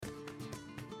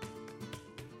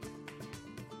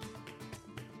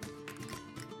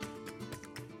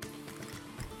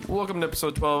Welcome to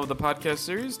episode 12 of the podcast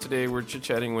series. Today we're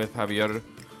chit-chatting with Javier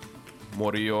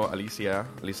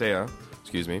Morillo-Alicea,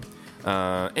 excuse me.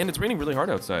 And it's raining really hard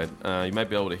outside. You might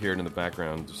be able to hear it in the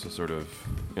background, just a sort of,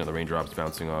 the raindrops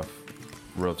bouncing off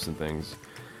roofs and things.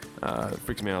 It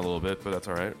freaks me out a little bit, but that's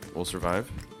all right. We'll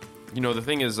survive. The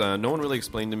thing is, no one really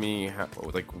explained to me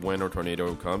when a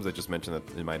tornado comes. They just mentioned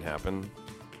that it might happen.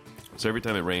 So every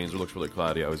time it rains or looks really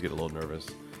cloudy, I always get a little nervous,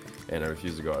 and I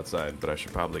refuse to go outside, but I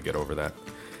should probably get over that.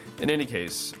 In any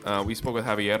case, we spoke with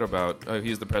Javier about,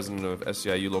 he's the president of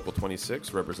SEIU Local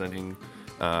 26, representing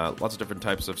lots of different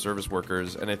types of service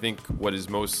workers, and I think what is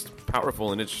most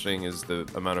powerful and interesting is the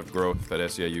amount of growth that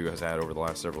SEIU has had over the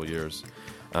last several years,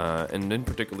 and then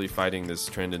particularly fighting this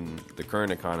trend in the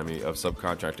current economy of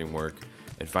subcontracting work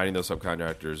and fighting those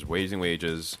subcontractors, raising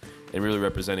wages, and really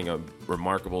representing a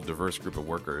remarkable, diverse group of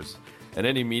workers. At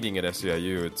any meeting at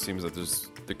SEIU, it seems that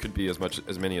there could be as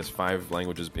many as 5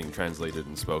 languages being translated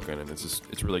and spoken, and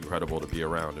it's really incredible to be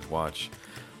around and watch.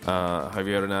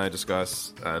 Javier and I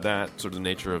discuss that sort of the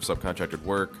nature of subcontracted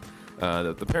work,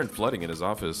 the apparent flooding in his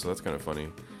office, so that's kind of funny.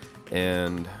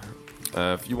 And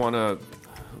if you want to,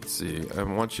 let's see, I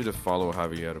want you to follow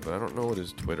Javier, but I don't know what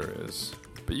his Twitter is,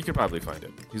 but you could probably find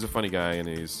it. He's a funny guy, and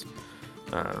he's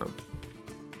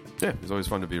always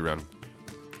fun to be around.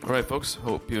 All right, folks,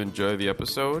 hope you enjoy the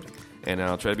episode, and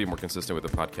I'll try to be more consistent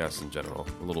with the podcast in general.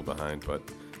 A little behind, but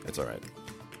it's all right.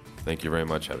 Thank you very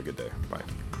much. Have a good day. Bye.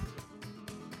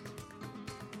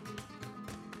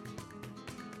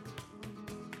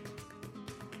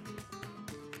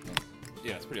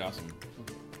 Yeah, it's pretty awesome.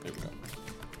 Here we go.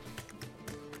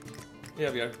 Yeah,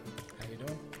 Javier. How you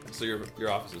doing? So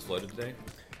your office is flooded today?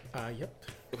 Yep.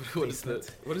 What does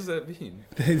that mean?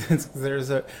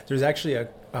 There's actually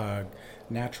a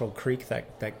natural creek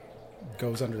that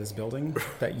goes under this building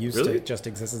that used Really? to just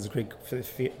exist as a creek,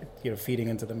 feeding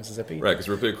into the Mississippi. Right, because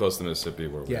we're pretty close to Mississippi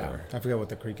where we are. I forget what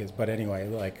the creek is, but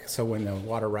anyway, so when the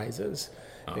water rises,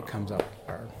 it comes up.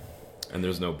 And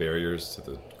there's no barriers to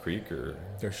the creek, or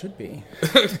There should be,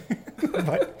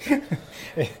 but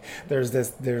there's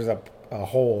a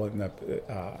hole in the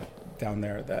down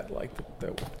there that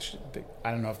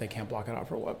I don't know if they can't block it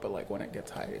off or what, but when it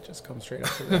gets high, it just comes straight up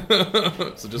to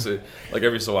the So just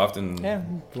every so often. Yeah,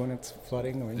 when it's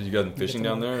flooding. Did you go fishing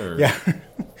down there? Or? Yeah,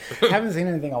 I haven't seen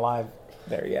anything alive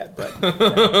there yet, but.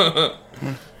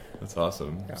 Yeah. That's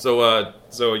awesome. Yeah.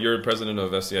 So you're president of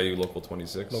SEIU Local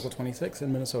 26? Local 26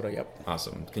 in Minnesota, yep.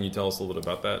 Awesome. Can you tell us a little bit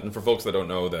about that? And for folks that don't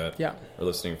know that are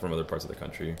listening from other parts of the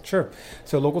country. Sure.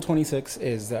 So Local 26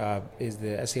 is the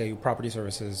SEIU Property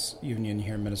Services Union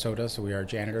here in Minnesota. So we are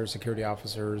janitors, security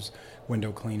officers,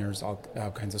 window cleaners, all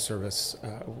kinds of service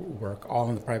work, all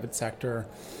in the private sector.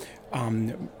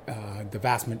 The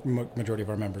vast majority of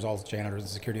our members, all janitors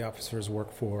and security officers,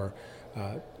 work for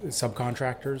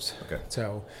subcontractors. Okay.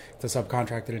 So it's a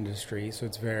subcontracted industry. So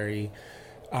it's very,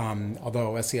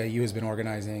 although SEIU has been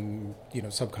organizing,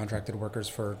 subcontracted workers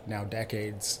for now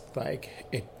decades,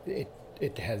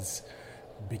 it has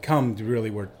become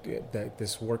really where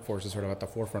this workforce is sort of at the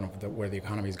forefront of where the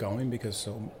economy is going, because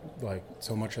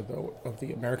so much of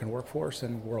the American workforce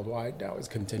and worldwide now is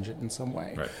contingent in some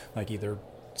way, right. Either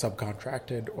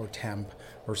subcontracted or temp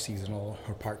or seasonal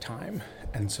or part-time,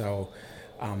 and so.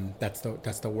 That's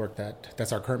the work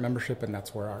that's our current membership, and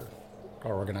that's where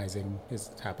our organizing is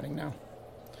happening now.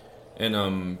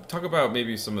 And talk about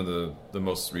maybe some of the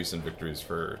most recent victories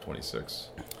for 26.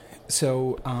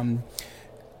 So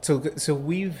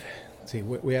we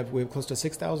have close to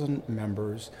 6,000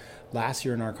 members. Last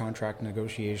year in our contract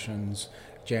negotiations,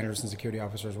 janitors and security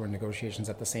officers were in negotiations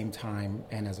at the same time,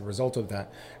 and as a result of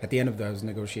that, at the end of those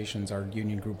negotiations, our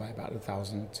union grew by about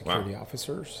 1,000 security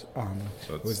officers.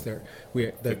 So it's was there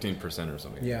 15% or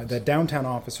something? Yeah, the downtown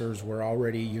officers were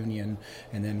already union,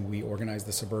 and then we organized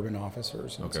the suburban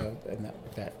officers, and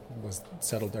that was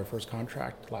settled their first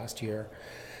contract last year.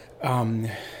 And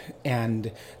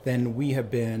then we have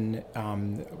been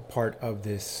part of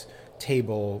this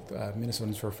table,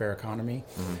 Minnesotans for a Fair Economy,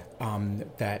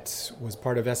 that was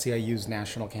part of SEIU's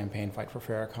national campaign, Fight for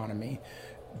Fair Economy.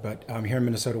 But here in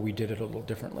Minnesota, we did it a little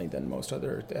differently than most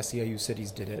other SEIU cities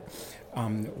did it.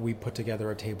 We put together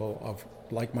a table of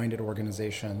like-minded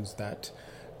organizations that,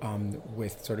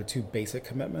 with sort of 2 basic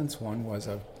commitments. One was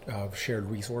of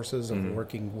shared resources, of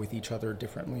working with each other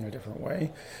differently in a different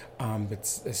way. But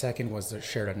the second was the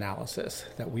shared analysis,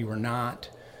 that we were not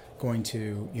going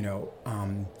to,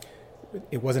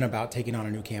 it wasn't about taking on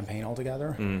a new campaign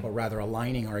altogether, but rather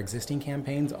aligning our existing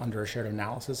campaigns under a shared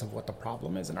analysis of what the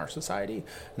problem is in our society,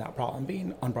 and that problem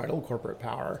being unbridled corporate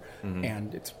power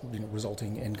and its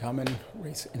resulting income and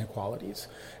race inequalities.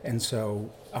 And so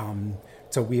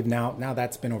so we've now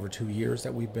that's been over 2 years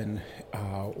that we've been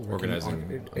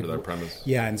organizing under that premise.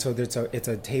 Yeah, and so it's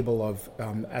a table of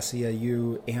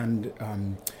SEIU and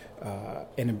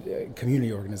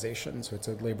community organizations. So it's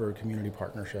a labor community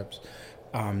partnerships,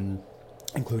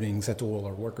 including Setul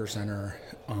or Worker Center,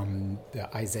 the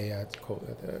ISAIA,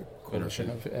 the coalition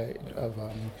of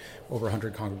over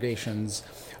 100 congregations,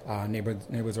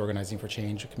 Neighborhoods Organizing for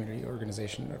Change, a community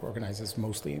organization that organizes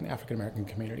mostly in the African American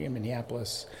community in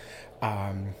Minneapolis.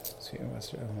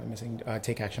 Missing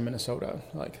Take Action Minnesota,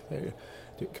 like they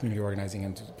do community organizing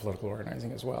and political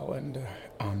organizing as well, and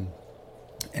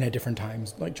at different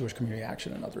times, like Jewish Community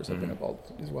Action and others have been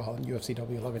involved as well, and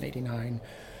UFCW 1189.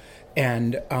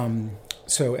 And and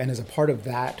as a part of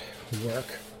that work,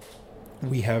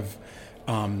 we have,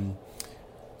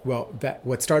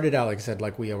 what started out, like I said,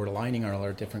 like we were aligning all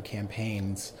our different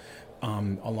campaigns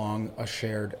along a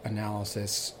shared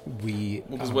analysis. What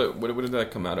did that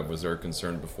come out of? Was there a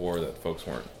concern before that folks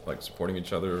weren't like supporting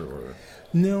each other, or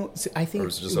no? I think, or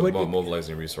was it just about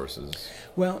mobilizing resources?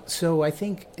 Well, so I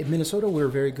think in Minnesota we're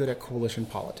very good at coalition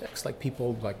politics. Like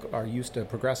people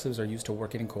progressives are used to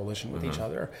working in coalition with each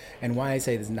other. And why I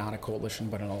say this is not a coalition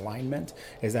but an alignment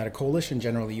is that a coalition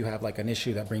generally you have like an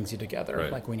issue that brings you together.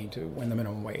 Right. Like we need to win the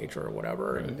minimum wage or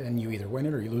whatever, and you either win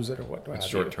it or you lose it or what. It's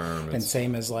short term. And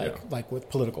same as like with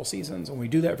political seasons, and we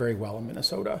do that very well in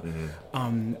Minnesota.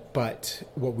 But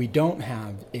what we don't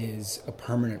have is a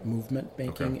permanent movement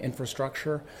making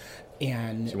infrastructure.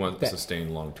 And so you want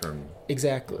sustained long-term.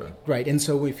 Exactly. Right. And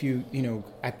so if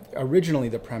originally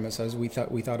the premise as we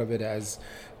thought of it as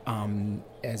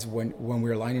when we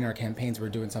were aligning our campaigns, we're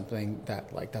doing something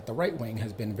that the right wing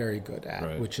has been very good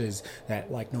at, which is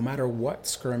that like no matter what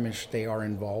skirmish they are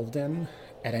involved in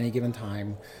at any given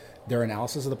time, their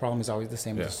analysis of the problem is always the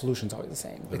same. The solution's always the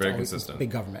same. They're very consistent.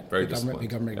 Big government. Very big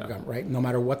government, right? No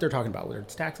matter what they're talking about, whether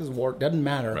it's taxes, war, doesn't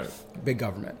matter. Right. Big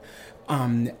government.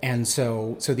 And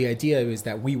so the idea is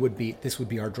that this would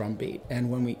be our drum beat.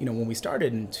 And when we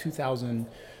started in 2000,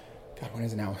 God, when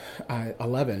is it now?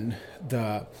 11.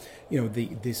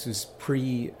 This was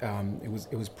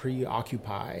it was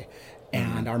pre-Occupy,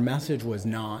 and our message was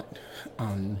not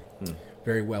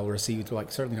very well received,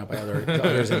 like certainly not by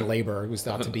others in labor. It was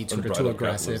thought to be sort of too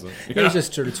aggressive. It was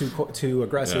just sort of too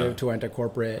aggressive, too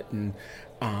anti-corporate, and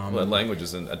that language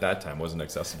at that time wasn't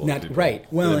accessible to people. Right.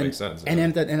 Well, it makes sense. And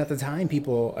at the time,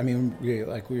 people, I mean,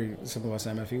 some of us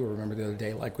at MFU will remember the other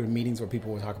day, like with meetings where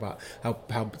people would talk about how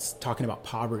talking about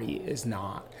poverty is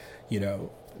not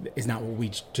what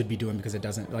we should be doing because it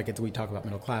doesn't, like we talk about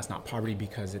middle class, not poverty,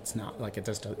 because it's not like it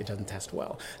doesn't test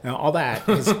well. Now all that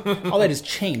has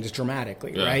changed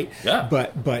dramatically, right? Yeah.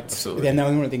 But absolutely. Then that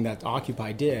was one thing that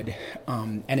Occupy did,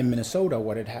 and in Minnesota,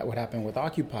 what happened with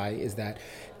Occupy is that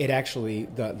it actually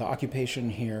the occupation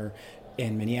here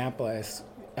in Minneapolis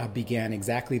began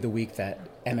exactly the week that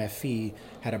MFE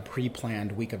had a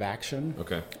pre-planned week of action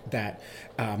that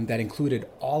included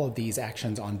all of these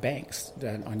actions on banks,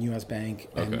 on U.S. Bank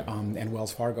and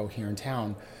Wells Fargo here in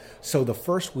town. So the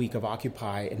first week of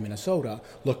Occupy in Minnesota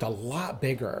looked a lot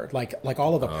bigger. Like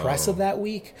all of the press of that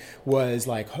week was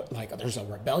like there's a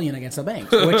rebellion against the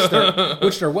banks,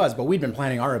 which there was, but we'd been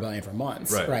planning our rebellion for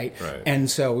months, right? And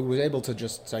so we were able to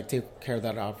just like take care of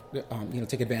that,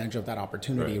 take advantage of that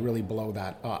opportunity, really blow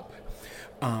that up.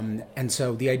 And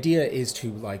so the idea is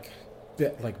to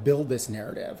build this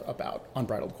narrative about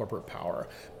unbridled corporate power,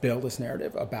 build this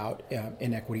narrative about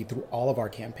inequity through all of our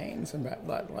campaigns, and that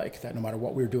no matter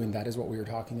what we were doing, that is what we were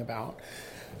talking about.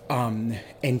 And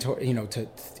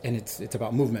it's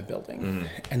about movement building.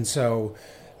 And so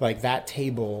like that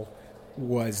table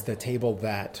was the table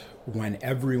that when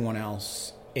everyone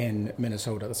else in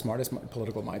Minnesota, the smartest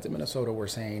political minds in Minnesota were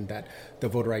saying that the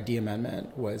voter ID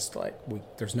amendment was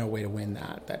there's no way to win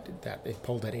that it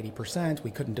polled at 80%.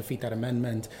 We couldn't defeat that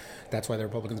amendment. That's why the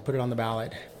Republicans put it on the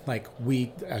ballot. Like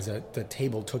we, the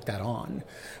table took that on.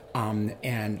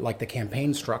 And like the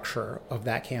campaign structure of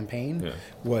that campaign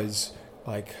was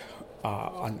like,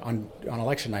 on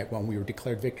election night when we were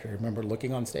declared victor, I remember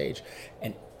looking on stage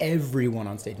and everyone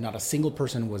on stage, not a single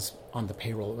person was on the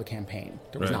payroll of the campaign.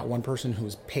 There was not one person who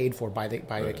was paid for by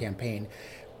the campaign.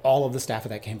 All of the staff of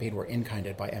that campaign were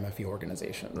in-kinded by MFE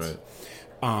organizations.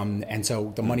 And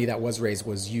so the money that was raised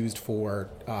was used for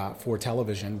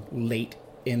television late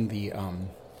in the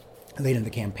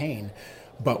campaign.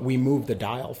 But we moved the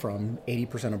dial from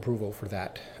 80% approval for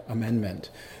that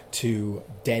amendment to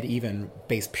dead even,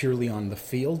 based purely on the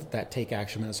field that Take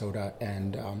Action Minnesota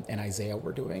and Isaiah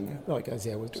were doing. Like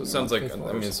Isaiah was doing. So it sounds like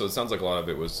so it sounds like a lot of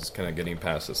it was just kind of getting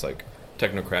past this like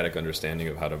technocratic understanding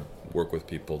of how to work with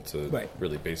people to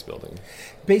really base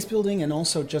building, and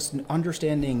also just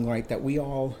understanding that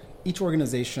each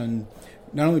organization.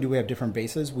 Not only do we have different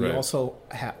bases, we also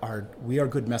we are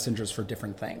good messengers for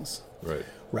different things.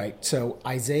 Right. So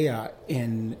Isaiah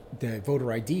in the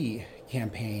voter ID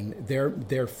campaign,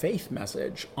 their faith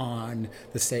message on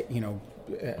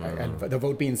the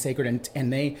vote being sacred,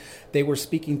 and they were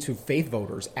speaking to faith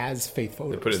voters as faith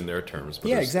voters. They put it in their terms, but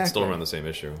they're still around the same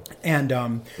issue. And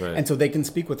and so they can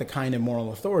speak with the kind of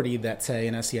moral authority that, say,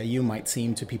 an SEIU might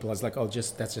seem to people as like, oh,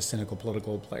 that's just cynical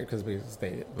political play because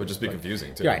they would just be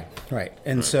confusing too. Right.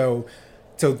 And so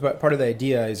part of the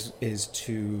idea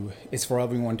is for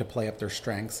everyone to play up their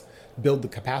strengths, build the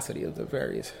capacity of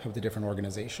the different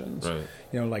organizations.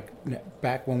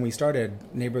 Back when we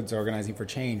started, Neighborhoods Organizing for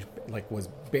Change was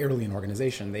barely an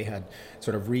organization. They had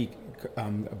sort of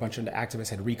a bunch of the activists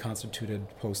had reconstituted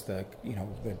post the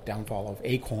downfall of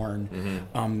Acorn.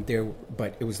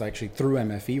 But it was actually through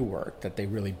MFE work that they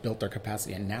really built their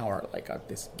capacity, and now are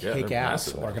this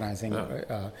kick-ass organizing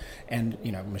and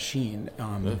machine.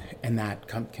 And that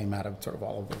came out of sort of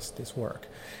all of this work.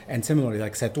 And similarly,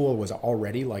 Setul was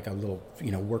already like a little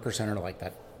worker center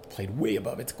that played way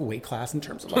above its weight class in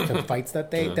terms of the fights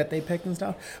that they picked and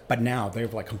stuff. But now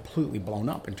they've completely blown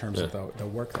up in terms of the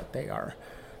work that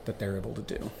they're able to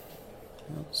do.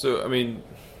 So I mean,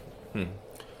 I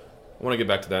want to get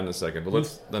back to that in a second,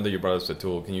 but now that you brought up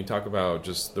Setul, can you talk about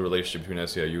just the relationship between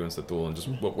SEIU and Setul and just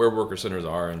where worker centers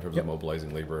are in terms of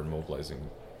mobilizing labor and mobilizing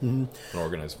and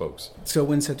organized folks? So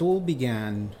when Setul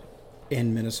began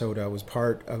in Minnesota, it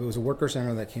was a worker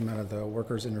center that came out of the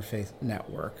Workers Interfaith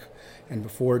Network, and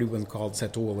before it was called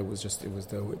Setul, it was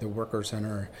the worker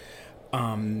center,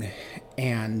 and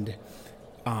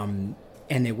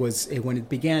when it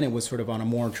began, it was sort of on a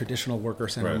more traditional worker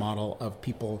center model of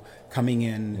people coming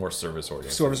in, more service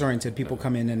oriented. People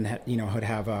come in and would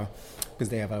have because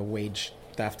they have a wage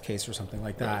theft case or something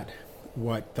like that.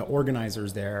 What the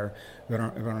organizers there,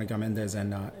 Veronica Mendez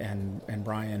and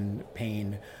Brian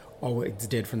Payne, always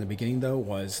did from the beginning, though,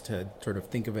 was to sort of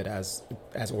think of it as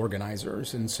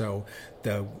organizers. And so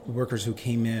the workers who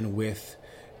came in with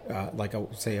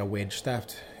a wage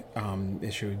theft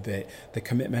issue, the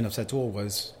commitment of Setul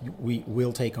was, we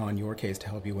will take on your case to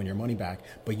help you win your money back,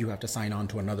 but you have to sign on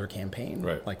to another campaign,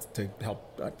 to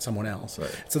help someone else.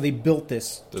 So they built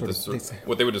this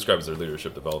what they would describe as their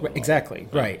leadership development. Exactly,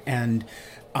 right. And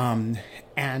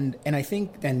I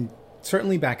think, and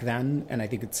certainly back then, and I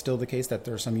think it's still the case, that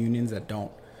there are some unions that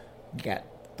don't get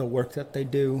the work that they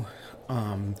do.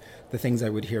 The things I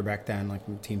would hear back then,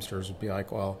 from Teamsters, would be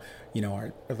like, well,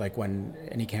 when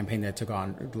any campaign that took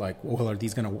on, are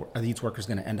these workers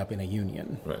going to end up in a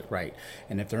union? Right.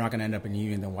 And if they're not going to end up in a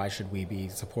union, then why should we be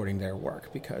supporting their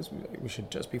work? Because we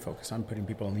should just be focused on putting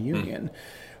people in the union.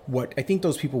 What I think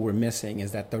those people were missing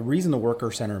is that the reason the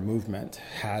worker center movement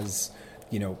has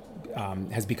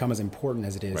become as important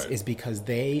as it is because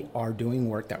they are doing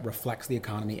work that reflects the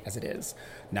economy as it is,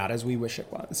 not as we wish it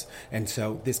was. And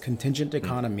so this contingent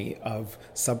economy of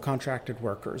subcontracted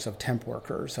workers, of temp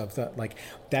workers, of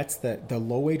that's the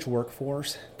low-wage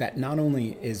workforce that not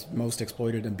only is most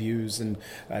exploited, abused, and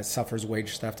suffers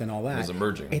wage theft and all that. It's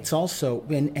emerging. It's also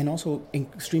and also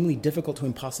extremely difficult to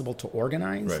impossible to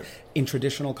organize in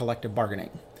traditional collective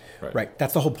bargaining. Right.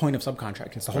 That's the whole point of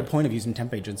subcontracting. It's the whole point of using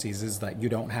temp agencies, is that you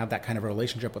don't have that kind of a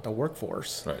relationship with the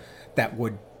workforce that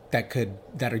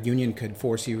a union could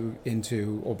force you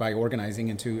into, or by organizing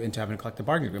into having a collective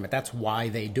bargaining agreement. That's why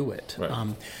they do it.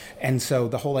 And so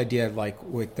the whole idea,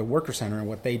 with the worker center, and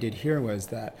what they did here was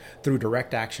that through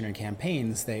direct action and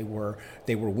campaigns, they were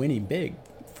winning big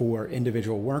for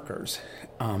individual workers.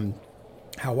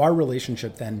 How our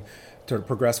relationship then sort of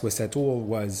progressed with Setul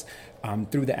was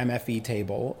through the MFE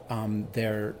table.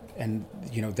 Their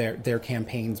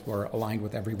campaigns were aligned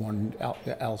with everyone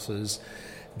else's.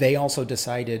 They also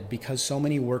decided, because so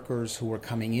many workers who were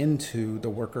coming into the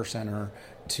worker center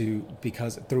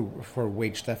for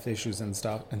wage theft issues and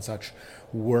stuff and such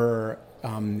were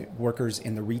workers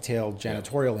in the retail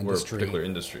janitorial industry, particular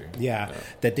industry.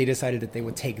 That they decided that they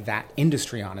would take that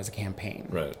industry on as a campaign,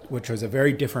 which was a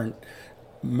very different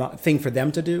thing for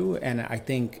them to do, and I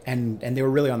think, and they were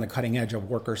really on the cutting edge of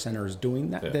worker centers doing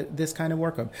that, this kind of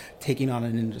work of taking on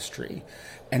an industry.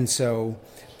 And so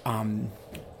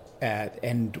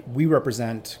and we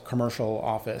represent commercial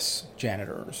office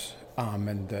janitors,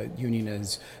 and the union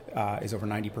is over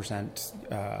 90%.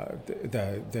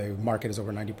 The market is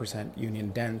over 90% union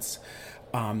dense.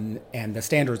 And the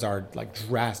standards are like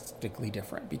drastically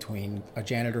different between a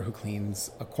janitor who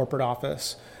cleans a corporate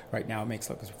office. Right now it makes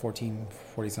like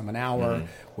 $14.40 some an hour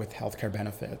with healthcare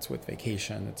benefits, with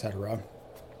vacation, et cetera.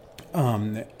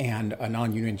 And a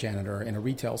non-union janitor in a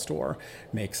retail store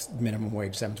makes minimum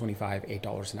wage $7.25,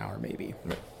 $8 an hour maybe.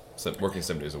 Right. So working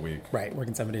 7 days a week. Right,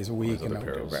 working 7 days a week,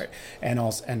 and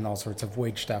all sorts of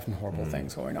wage stuff and horrible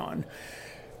things going on.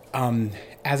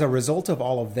 As a result of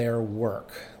all of their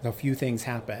work, a few things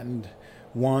happened.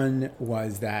 One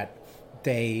was that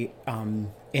they,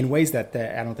 in ways that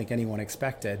I don't think anyone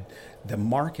expected, the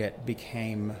market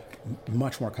became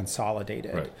much more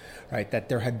consolidated, right? That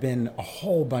there had been a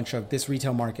whole bunch of, this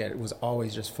retail market was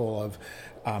always just full of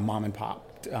mom and pop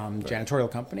janitorial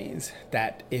companies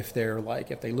that if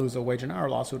they lose a wage an hour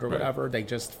lawsuit or whatever, they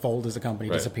just fold as a company,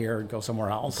 disappear, and go somewhere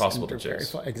else. Impossible to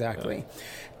chase. Exactly. Yeah.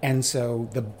 And so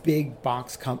the big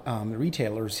box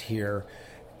retailers here,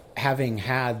 having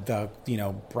had the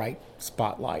bright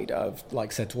spotlight of like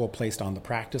Setul placed on the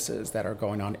practices that are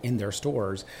going on in their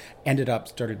stores,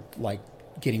 started like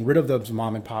getting rid of those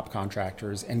mom and pop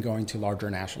contractors and going to larger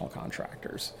national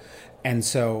contractors. And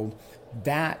so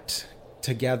that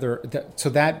together,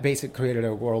 that basically created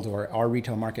a world where our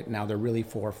retail market now, they're really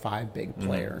 4 or 5 big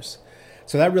players.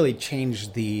 So that really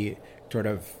changed the sort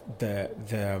of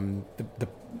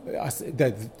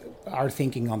our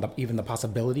thinking on even the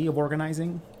possibility of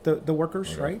organizing the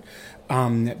workers, right?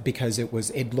 Because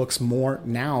it looks more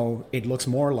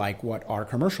like what our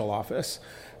commercial office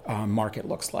market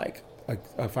looks like.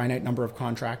 A finite number of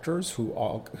contractors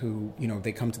who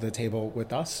they come to the table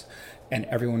with us, and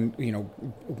everyone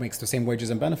makes the same wages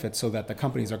and benefits, so that the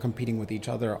companies are competing with each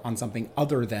other on something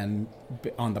other than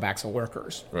on the backs of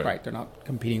workers, right? They're not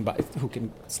competing by who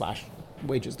can slash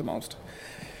wages the most.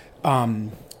 The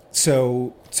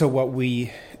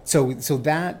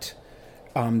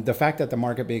fact that the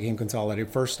market became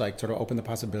consolidated first, like sort of opened the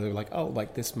possibility,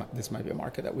 like this might be a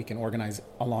market that we can organize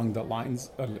along the lines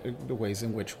of the ways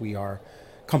in which we are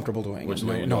comfortable doing, which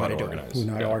know how to organize. We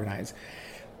know how to organize.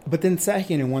 But then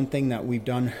second, and one thing that we've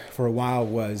done for a while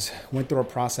went through a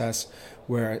process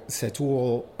where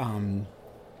Setul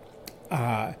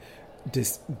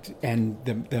and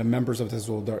the members of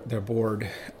Setul, their board,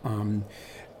 and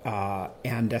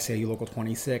SEIU Local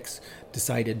 26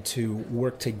 decided to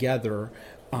work together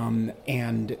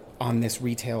and on this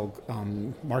retail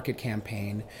market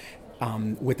campaign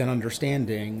with an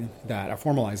understanding a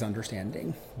formalized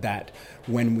understanding that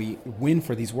when we win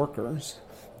for these workers,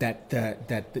 that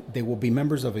they will be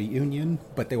members of a union,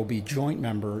 but they will be joint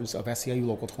members of SEIU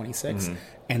Local 26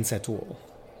 and Setul.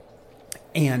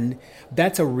 And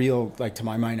that's a real, to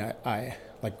my mind, I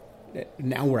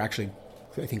now we're actually,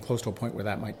 I think, close to a point where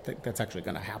that's actually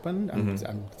going to happen.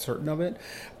 I'm certain of it.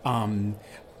 And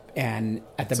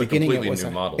at the beginning,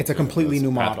 it's a completely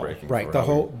new model, right?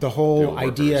 The whole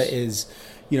idea is,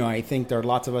 I think there are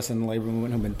lots of us in the labor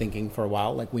movement who've been thinking for a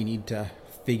while, like we need to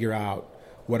figure out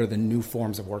what are the new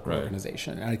forms of worker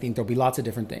organization. And I think there'll be lots of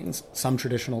different things, some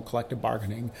traditional collective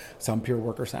bargaining, some pure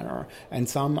worker center, and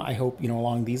some, I hope,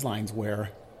 along these lines where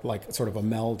like sort of a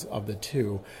meld of the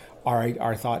two.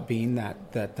 Our thought being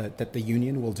that the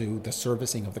union will do the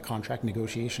servicing of the contract,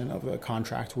 negotiation of the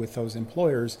contract with those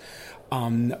employers,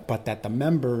 but that the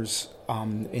members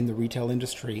in the retail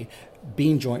industry,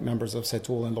 being joint members of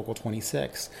Setul and Local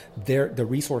 26, the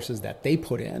resources that they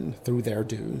put in through their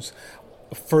dues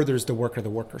furthers the work of the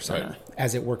worker center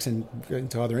as it works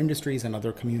into other industries and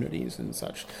other communities and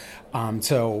such.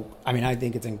 So, I mean, I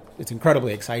think it's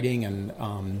incredibly exciting and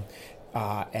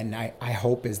I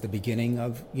hope is the beginning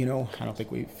of, I don't think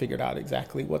we figured out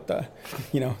exactly what the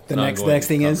next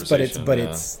thing is, but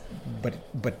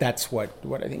that's what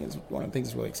I think is one of the things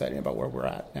that's really exciting about where we're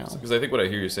at now. Because I think what I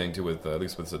hear you saying too, with at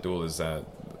least with Setul, is that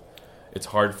it's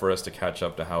hard for us to catch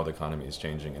up to how the economy is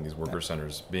changing, and these worker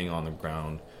centers being on the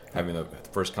ground, having the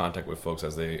first contact with folks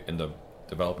as they end up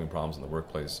developing problems in the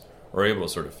workplace, are able to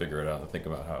sort of figure it out and think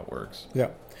about how it works. Yeah.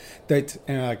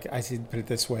 I see, put it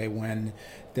this way, when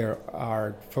there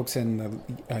are folks in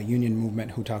the union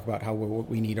movement who talk about how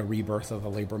we need a rebirth of the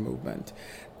labor movement.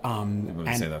 People have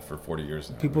been saying that for 40 years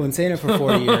now. People have been saying it for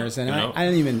 40 years, and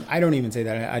I don't even say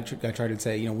that. I try to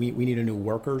say, we need a new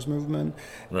workers movement,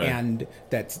 and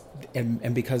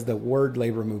and because the word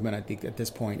labor movement, I think at this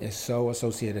point is so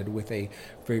associated with a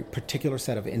very particular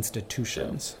set of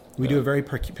institutions. We do a very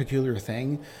peculiar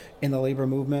thing in the labor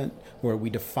movement where we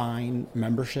define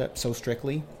membership so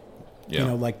strictly.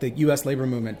 Like the U.S. labor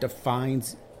movement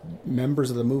defines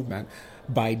members of the movement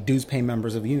by dues-paying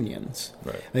members of unions.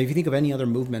 Right. Now, if you think of any other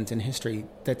movement in history,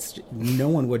 that's no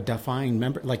one would define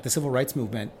like the civil rights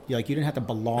movement. Like you didn't have to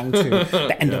belong to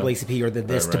the NAACP or the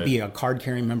this to be a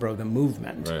card-carrying member of the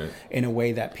movement in a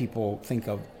way that people think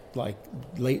of like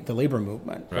the labor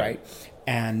movement, right?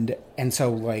 And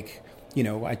so like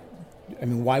I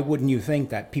mean, why wouldn't you think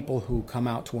that people who come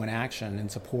out to an action in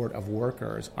support of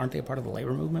workers, aren't they a part of the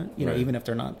labor movement? Even if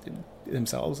they're not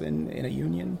themselves in a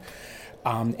union,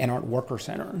 and aren't worker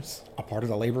centers a part of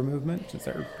the labor movement since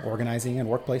they're organizing in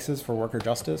workplaces for worker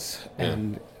justice?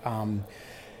 And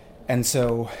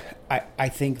so I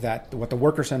think that what the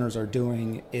worker centers are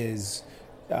doing is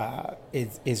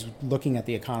looking at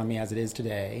the economy as it is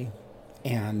today,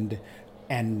 and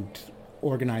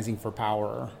organizing for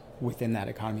power within that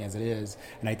economy as it is.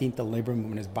 And I think the labor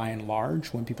movement is, by and large,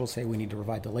 when people say we need to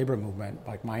revive the labor movement,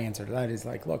 like my answer to that is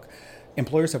like, look,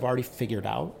 employers have already figured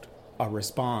out a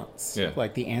response,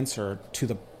 like the answer to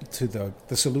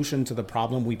the solution to the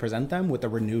problem we present them with the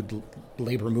renewed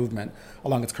labor movement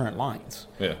along its current lines.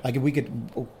 Like if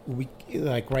we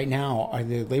like right now,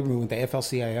 the labor movement, the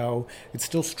AFL-CIO, it's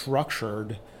still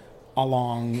structured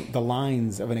along the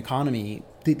lines of an economy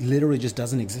that literally just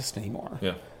doesn't exist anymore.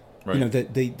 Right.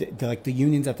 The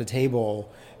unions at the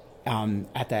table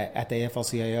at the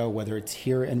AFL-CIO, whether it's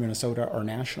here in Minnesota or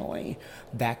nationally,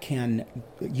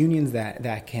 unions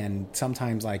that can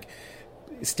sometimes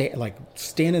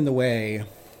stand in the way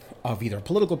of either a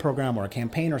political program or a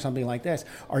campaign or something like this,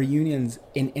 are unions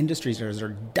in industries that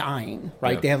are dying.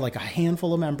 Right, they have like a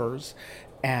handful of members,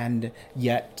 and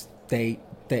yet they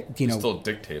still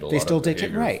dictate a lot of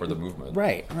behavior for the movement.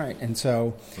 Right, and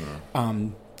so.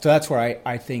 So that's where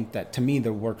I think that, to me,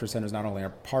 the worker centers not only are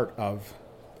part of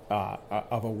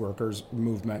a workers'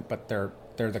 movement, but they're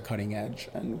the cutting edge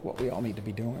and what we all need to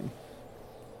be doing.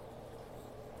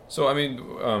 So, I mean,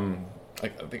 I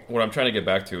think what I'm trying to get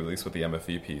back to, at least with the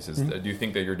MFE piece, is do you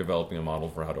think that you're developing a model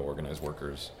for how to organize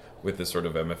workers with this sort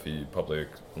of MFE public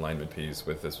alignment piece,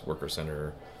 with this worker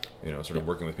center, sort of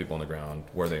working with people on the ground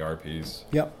where they are piece?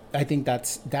 Yep, I think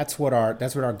that's what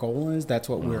our goal is. That's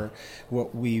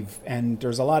what we've, and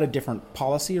there's a lot of different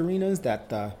policy arenas that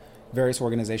the various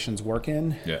organizations work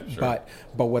in. But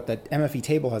what the MFE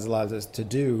table has allowed us to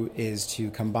do is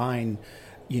to combine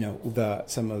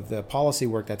some of the policy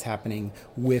work that's happening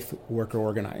with worker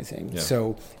organizing.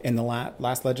 So in the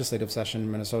last legislative session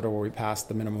in Minnesota, where we passed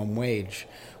the minimum wage,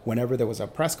 whenever there was a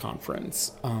press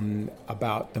conference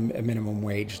about the minimum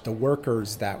wage, the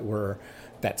workers that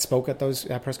spoke at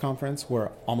that press conference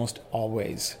were almost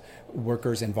always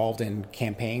workers involved in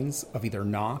campaigns of either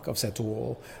NOC, of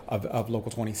Setul, of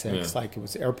Local 26, like it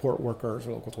was airport workers,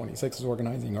 or Local 26 is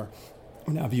organizing, or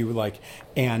have you,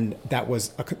 and that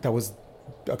was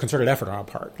a concerted effort on our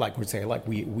part. Like we'd say, like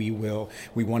we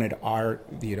wanted our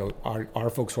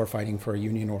folks who are fighting for a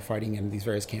union or fighting in these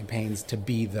various campaigns to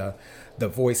be the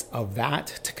voice of that,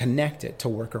 to connect it to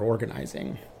worker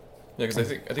organizing. Yeah,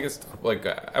 because I think it's like,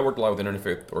 I worked a lot with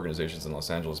interfaith organizations in Los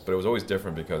Angeles, but it was always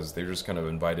different because they were just kind of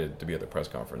invited to be at the press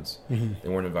conference. They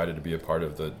weren't invited to be a part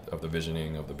of the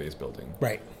visioning of the base building.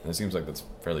 Right. And it seems like that's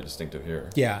fairly distinctive here.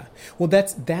 Yeah. Well,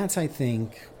 that's I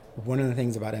think one of the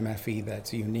things about MFE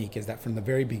that's unique is that from the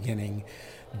very beginning,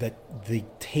 that the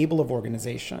table of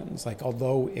organizations, like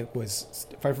although it was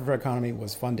Fight for Fair Economy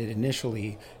was funded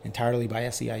initially entirely by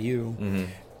SEIU,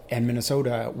 and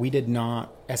Minnesota, we did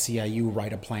not SEIU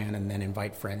write a plan and then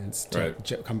invite friends to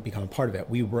become a part of it.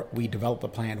 We developed a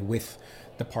plan with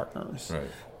the partners.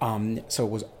 So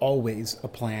it was always a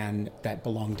plan that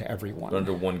belonged to everyone. But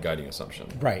under one guiding assumption.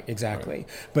 Right, exactly.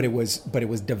 But it was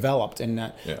developed,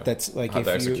 and that's like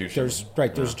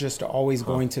there's just always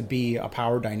going to be a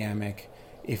power dynamic.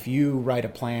 If you write a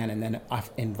plan and then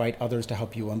invite others to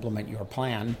help you implement your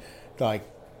plan,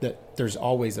 there's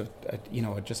always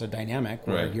just a dynamic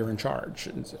where you're in charge,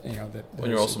 and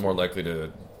you're also more likely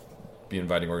to be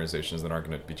inviting organizations that aren't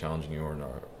going to be challenging you or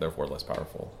are therefore less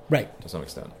powerful, to some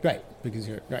extent, because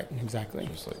you're exactly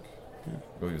just like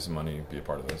go give some money, be a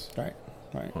part of this, right.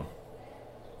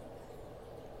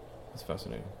 That's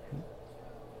fascinating.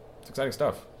 It's exciting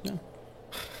stuff.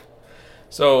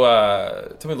 So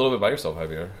tell me a little bit about yourself,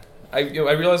 Javier. I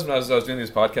realized when I was doing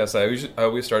these podcasts, I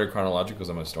always started chronologically because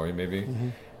I'm a story maybe,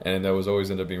 and that was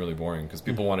always ended up being really boring because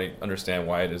people want to understand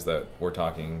why it is that we're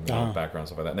talking, background,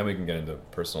 stuff like that. And then we can get into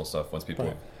personal stuff once people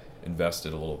have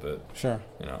invested a little bit. Sure.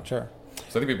 So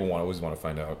I think people always want to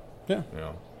find out. Yeah.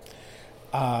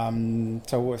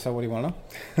 So what do you want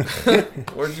to know?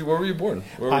 Where were you born?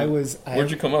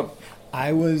 Where'd you come up?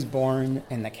 I was born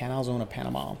in the Canal Zone of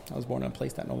Panama. I was born in a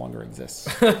place that no longer exists.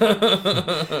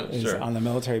 It was on the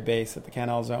military base at the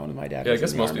Canal Zone. My dad was I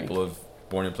guess in the most Army. people have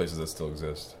born in places that still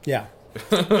exist. Yeah.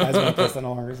 As one place that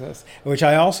no longer exists. Which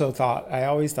I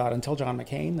always thought until John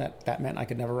McCain that meant I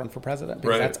could never run for president.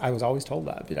 Because I was always told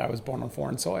that I was born on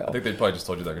foreign soil. I think they probably just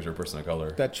told you that because you're a person of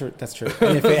color. That's true.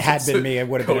 And if it had been me, it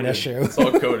would have been an issue. It's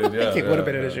all coded, yeah. It would have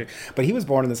been an issue. But he was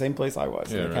born in the same place I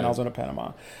was, in the Canal Zone of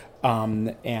Panama.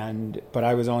 But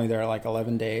I was only there like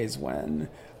 11 days when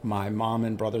my mom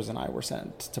and brothers and I were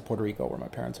sent to Puerto Rico, where my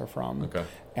parents are from. Okay.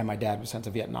 And my dad was sent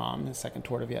to Vietnam, his second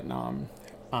tour to Vietnam.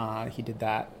 He did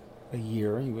that a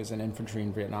year. He was in infantry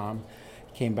in Vietnam.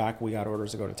 He came back. We got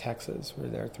orders to go to Texas. We were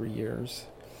there 3 years.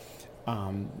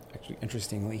 Actually,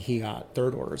 interestingly, he got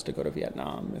third orders to go to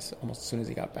Vietnam almost as soon as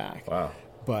he got back. Wow.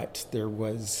 But there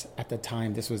was, at the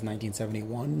time, this was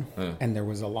 1971, and there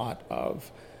was a lot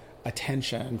of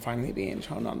attention finally being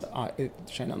shown on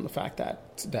the fact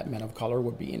that men of color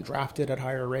were being drafted at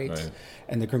higher rates. Right.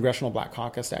 And the Congressional Black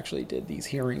Caucus actually did these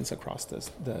hearings across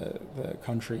the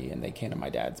country, and they came to my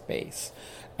dad's base,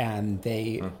 and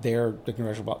their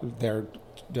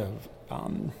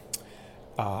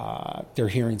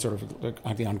hearing sort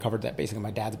of uncovered that basically my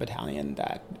dad's battalion,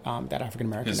 that African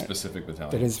American, his specific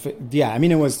battalion.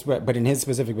 It was, but in his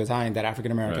specific battalion, that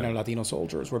African American and Latino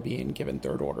soldiers were being given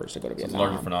third orders to go to Vietnam. It's a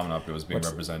larger phenomenon. It was being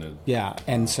represented. Yeah,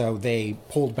 and so they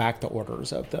pulled back the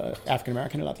orders of the African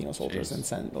American and Latino soldiers and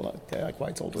sent like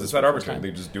white soldiers. It's that arbitrary.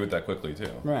 They just do it that quickly too.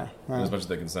 Right. As much as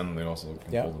they can send them, they also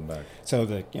can pull them back. So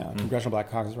the Congressional Black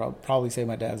Caucus probably saved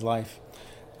my dad's life.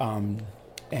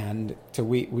 And so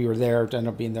we were there, ended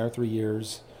up being there 3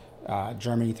 years,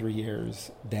 Germany 3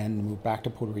 years, then moved back to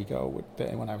Puerto Rico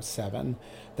when I was 7.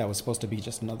 That was supposed to be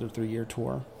just another 3-year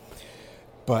tour.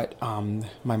 But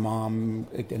my mom,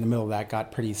 in the middle of that,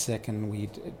 got pretty sick, and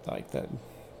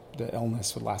the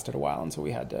illness lasted a while, and so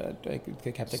we had to,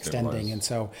 it kept extending. And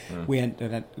so we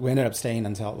ended up staying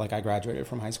until I graduated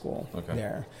from high school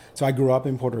there. So I grew up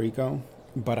in Puerto Rico,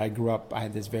 but I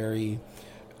had this very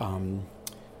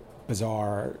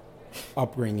bizarre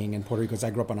upbringing in Puerto Rico because I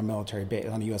grew up on a military base,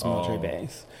 on a U.S. military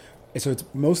base. So it's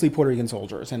mostly Puerto Rican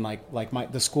soldiers, and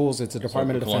the schools. It's a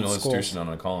Department of Defense school. Institution on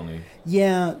a colony.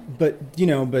 Yeah, but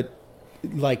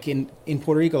like in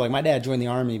Puerto Rico, my dad joined the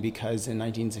Army because in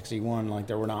 1961,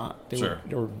 there were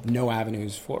no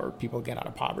avenues for people to get out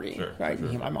of poverty. Right, he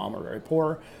and my mom were very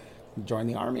poor. Joined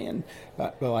the Army, and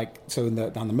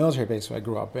on the military base where I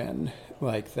grew up in,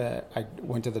 I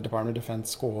went to the Department of Defense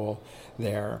school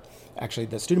there. Actually,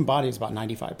 the student body is about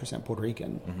 95% Puerto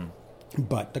Rican. Mm-hmm.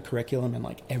 But the curriculum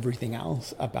and everything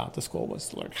else about the school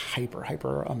was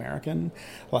hyper American.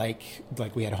 Like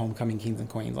we had homecoming kings and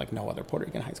queens like no other Puerto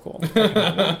Rican high school.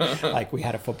 We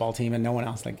had a football team and no one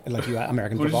else you had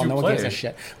American football. No one gives a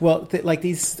shit. Well,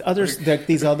 these other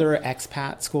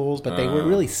expat schools, but they were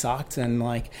really sucked and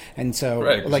so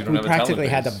we practically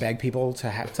had to beg people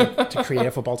to create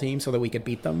a football team so that we could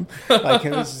beat them. It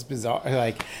was just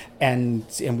bizarre. And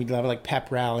we'd have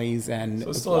pep rallies and so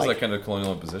it still has that kind of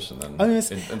colonial position then.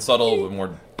 And subtle, but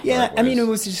more. Yeah, I mean, it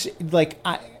was just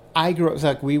I grew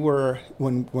up. We were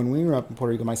when we grew up in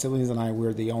Puerto Rico. My siblings and I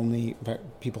were the only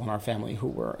people in our family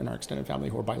in our extended family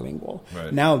who were bilingual.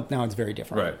 Right. Now it's very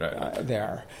different. Right.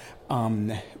 There,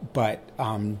 but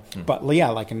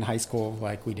in high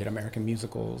school, we did American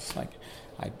musicals.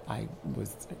 I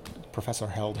was Professor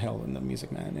Harold Hill in The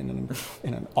Music Man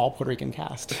in an all Puerto Rican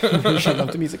cast. She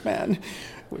loved The Music Man,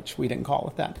 which we didn't call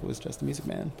it that. It was just The Music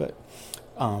Man, but.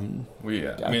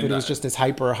 It was just this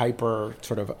hyper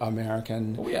sort of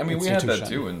American. We had that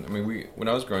too, and when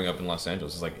I was growing up in Los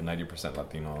Angeles, it was 90%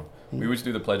 Latino. Mm-hmm. We would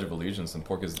do the Pledge of Allegiance, and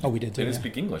we did too. They didn't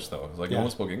speak English though. It was no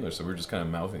one spoke English, so we were just kind of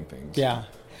mouthing things. Yeah.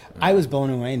 I was blown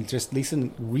away and just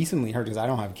recently heard, because I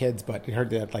don't have kids, but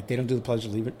heard that they don't do the Pledge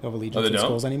of Allegiance in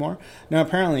schools anymore. No,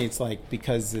 apparently it's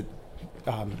because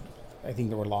I think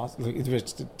there were laws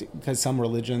because some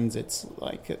religions it's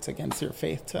against your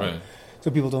faith to. Right. So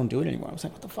people don't do it anymore. I was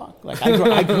like, what the fuck?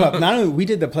 I grew up, not only we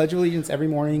did the Pledge of Allegiance every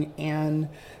morning and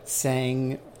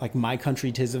sang My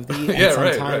Country 'Tis of Thee, and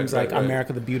sometimes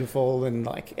America the Beautiful, and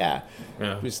So I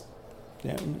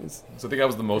think I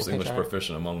was the most English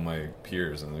proficient among my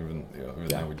peers, and even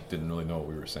though we didn't really know what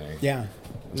we were saying. Yeah.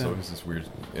 So it was this weird,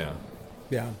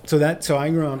 Yeah. So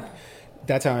I grew up.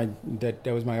 That's how that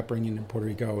was my upbringing in Puerto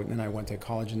Rico, and then I went to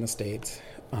college in the States.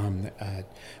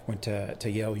 Went to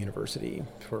Yale University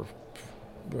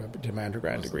did my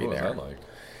undergrad degree there. What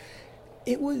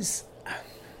was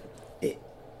that like?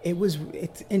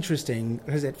 It's interesting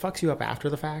because it fucks you up after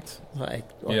the fact, it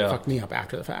fucked me up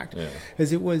after the fact.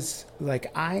 Because it was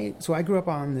like I grew up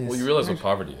on this. Well, you realize what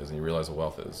poverty is, and you realize what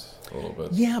wealth is a little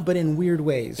bit. Yeah, but in weird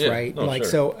ways, right? No, like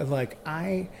sure. so, like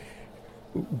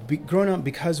growing up,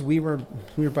 because we were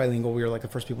bilingual, we were like the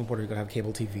first people in Puerto Rico to have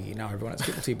cable TV. Now everyone has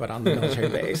cable TV, but on the military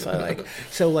base.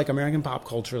 So American pop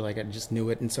culture, I just knew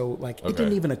it, and so it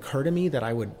didn't even occur to me that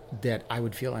I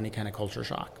would feel any kind of culture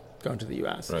shock going to the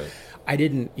U.S. Right. I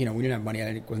didn't, we didn't have money.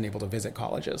 I wasn't able to visit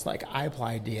colleges. I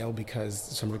applied to Yale because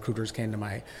some recruiters came to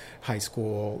my high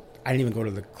school. I didn't even go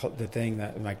to the thing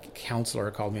that my counselor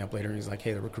called me up later. And he's like,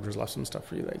 hey, the recruiters left some stuff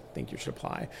for you. They think you should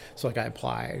apply. So I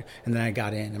applied, and then I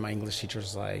got in, and my English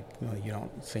teacher's like, no, you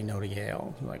don't say no to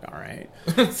Yale. I'm like, all right.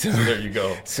 So there you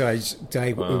go. So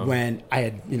I went.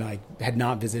 I had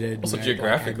not visited. Also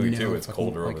geographically too, it's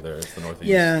colder over there. It's the Northeast.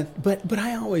 Yeah, but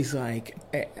I always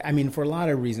for a lot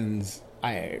of reasons.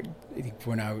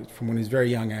 When I was very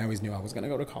young, I always knew I was going to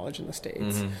go to college in the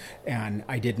States, and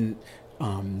I didn't.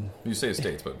 You say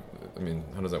States, but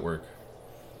how does that work?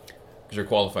 Because you're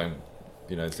qualifying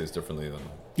the United States differently than.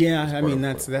 Yeah,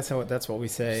 that's what we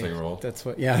say. Same role. That's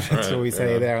what we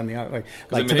say there on the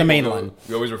to the mainland.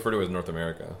 We always refer to it as North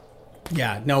America.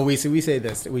 Yeah, no, we say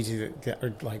this. We say to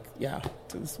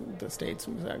the States.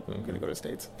 We're going to go to the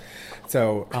States.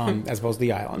 So as opposed to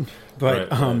the island, but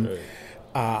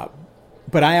right.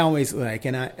 But I always when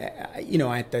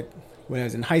I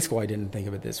was in high school, I didn't think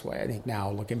of it this way. I think now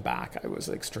looking back, I was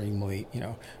extremely,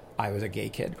 I was a gay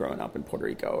kid growing up in Puerto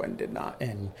Rico and did not,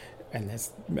 and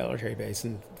this military base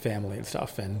and family and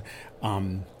stuff. And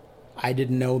I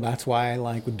didn't know that's why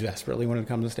I desperately wanted to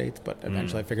come to the States, but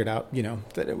eventually I figured out,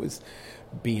 that it was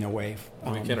being away.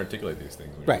 We can't articulate these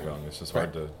things when you're young. It's just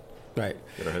hard to get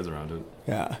our heads around it.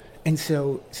 Yeah. And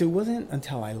so it wasn't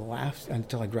until I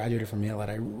graduated from Yale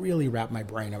that I really wrapped my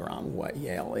brain around what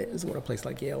Yale is, what a place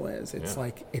like Yale is. It's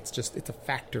it's a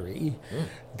factory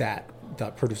that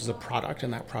produces a product,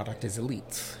 and that product is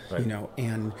elites,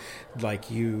 and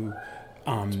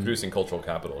it's producing cultural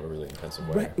capital in a really intensive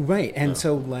way. Right. And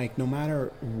so no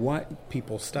matter what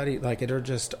people study, there are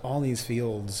just all these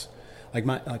fields.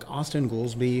 Austin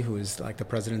Goolsbee, who is the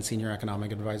president's senior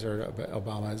economic advisor of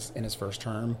Obama's in his first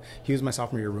term, he was my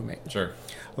sophomore year roommate. Sure.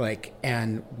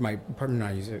 And my partner and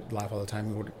I used to laugh all the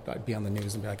time. We would be on the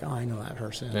news and be like, "Oh, I know that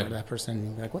person or that person."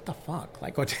 And be like, "What the fuck?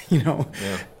 What?" Yeah.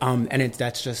 And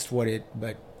that's just what it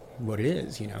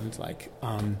is. It's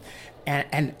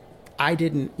and I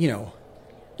didn't.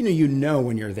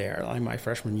 When you're there. My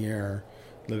freshman year,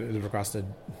 lived across the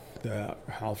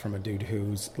hall from a dude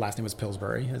whose last name was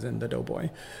Pillsbury, as in the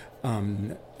Doughboy,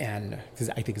 and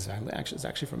because I think his family is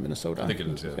actually from Minnesota. I think it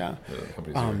is. Yeah.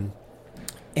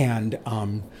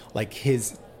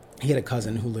 He had a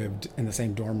cousin who lived in the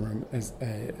same dorm room as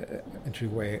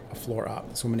entryway a floor up.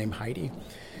 This woman named Heidi.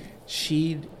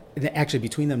 Actually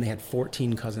between them they had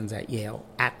 14 cousins at Yale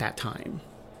at that time.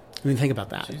 Think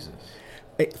about that. Jesus.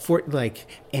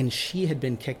 And she had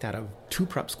been kicked out of 2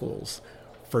 prep schools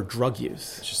for drug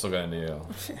use. She still got into Yale.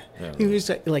 Yeah. He was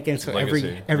and so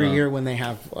every year when they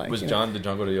have did John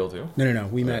go to Yale too? No.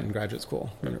 We met in graduate school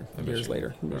years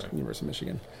later, University of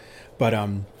Michigan. But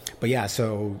yeah,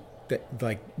 so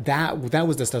that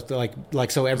was the stuff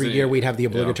so every year we'd have the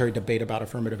obligatory debate about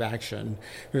affirmative action.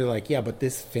 We were yeah, but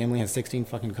this family has 16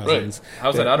 fucking cousins. Right.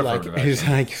 How's that not affirmative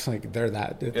action? It's they're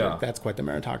that's quite the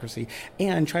meritocracy.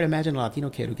 And try to imagine a Latino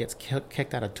kid who gets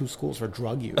kicked out of 2 schools for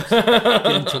drug use,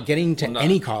 getting to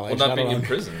any college, not being in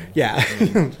prison. Yeah,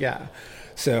 yeah.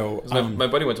 So my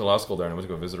buddy went to law school there, and I went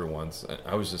to go visit her once. And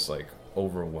I was just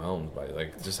overwhelmed by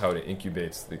just how it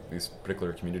incubates these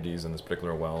particular communities and this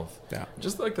particular wealth. Yeah.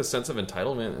 Just the sense of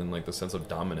entitlement and the sense of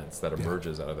dominance that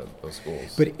emerges out of those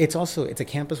schools. But it's a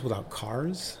campus without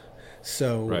cars.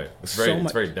 So right, it's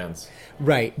very dense.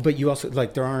 Right, but you also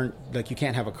there aren't you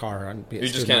can't have a car on. You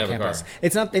just can't have campus. a car.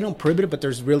 It's not, they don't prohibit it, but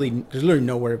there's literally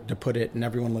nowhere to put it, and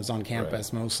everyone lives on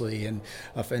campus mostly, and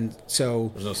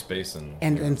so there's no space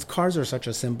and cars are such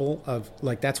a symbol of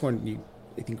that's when you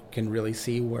I think can really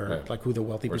see where who the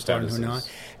wealthy people are and who not.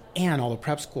 And all the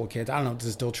prep school kids, I don't know if this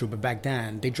is still true, but back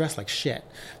then they dressed like shit.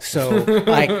 So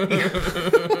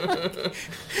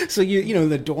so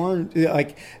the dorm,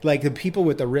 the people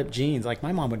with the ripped jeans,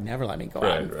 my mom would never let me go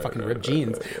out in fucking ripped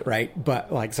jeans, right?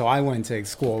 But so I went to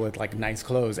school with nice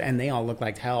clothes, and they all looked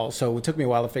like hell. So it took me a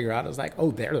while to figure out. I was like,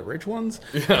 oh, they're the rich ones.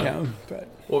 Yeah.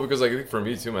 Well, because I think for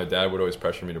me too, my dad would always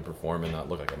pressure me to perform and not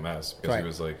look like a mess, because he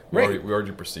was we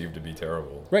already perceived to be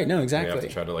terrible. Right. No, exactly. And we have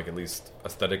to try to at least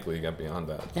aesthetically get beyond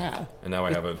that. Yeah. And now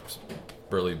I have a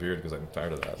burly beard because I'm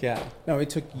tired of that. Yeah. No,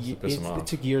 it took it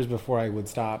took years before I would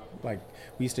stop. Like,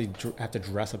 we used to have to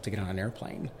dress up to get on an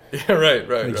airplane. Yeah, right.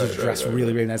 We just dress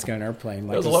really, really nice to get on an airplane.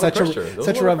 Like, it was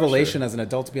such a revelation as an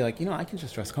adult to be like, I can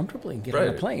just dress comfortably and get on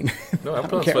a plane. No, I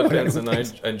put on sweatpants and I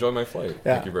enjoy my flight.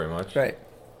 Yeah. Thank you very much. Right.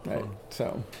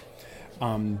 So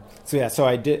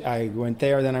I went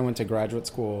there. Then I went to graduate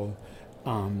school,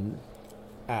 and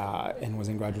was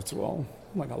in graduate school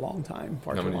like a long time.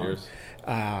 How many years?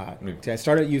 I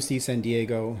started at UC San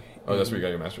Diego. Oh, that's where you got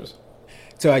your master's?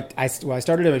 So I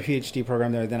started a PhD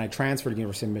program there. Then I transferred to the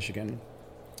University of Michigan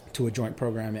to a joint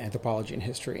program in anthropology and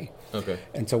history. Okay.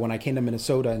 And so when I came to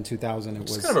Minnesota in 2000,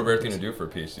 it's kind of a rare thing to do for a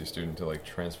PhD student to like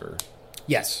transfer.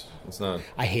 Yes. It's not.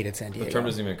 I hated San Diego. The term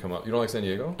doesn't even come up. You don't like San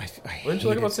Diego? What did you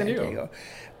like about San Diego?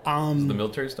 The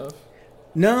military stuff?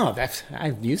 No,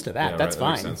 I'm used to that. Yeah, that's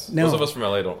right, fine. That makes sense. No. Most of us from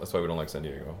LA don't. That's why we don't like San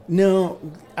Diego. No,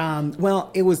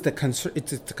 well, it was the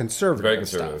conservative. Very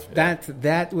conservative. Stuff. Yeah.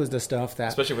 That was the stuff that,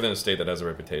 especially within a state that has a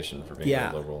reputation for being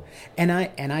very liberal. And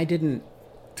I didn't.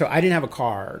 So I didn't have a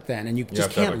car then, and you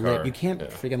just can't live. You can't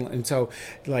freaking. And so,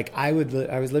 like, I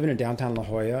was living in downtown La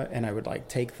Jolla, and I would like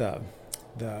take the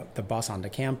bus onto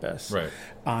campus. Right.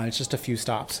 It's just a few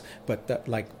stops, but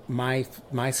my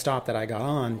stop that I got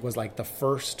on was like the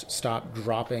first stop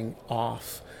dropping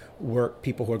off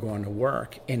people who are going to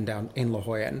work in La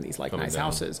Jolla in these like nice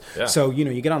houses. Yeah. So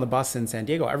you get on the bus in San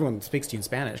Diego, everyone speaks to you in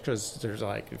Spanish because there's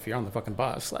like, if you're on the fucking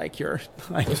bus, like you're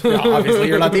like obviously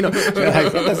you're Latino.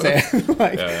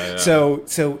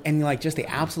 So and like just the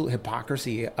absolute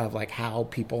hypocrisy of like how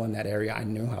people in that area, I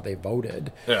knew how they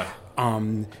voted. Yeah.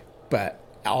 But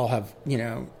all have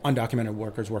undocumented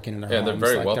workers working in their homes. They're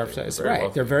very like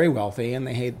wealthy. They're very wealthy, and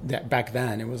they hate that. Back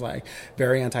then, it was like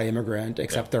very anti-immigrant,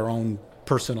 except their own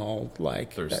personal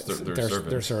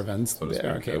their servants so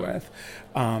they're okay with.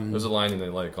 There's a line they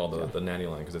like called the nanny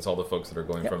line because it's all the folks that are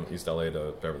going from East LA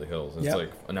to Beverly Hills. It's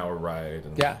like an hour ride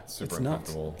and super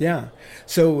uncomfortable. Yeah,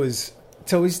 so it was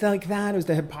like that. It was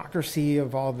the hypocrisy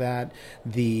of all that.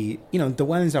 The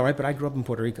wedding's all right, but I grew up in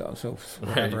Puerto Rico, so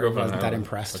I wasn't that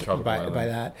impressed by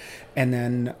that. And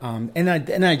then and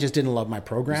I just didn't love my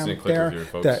program there.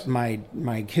 That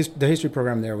the history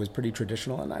program there was pretty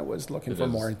traditional, and I was looking for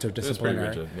more interdisciplinary.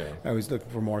 Rigid, I was looking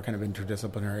for more kind of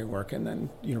interdisciplinary work, and then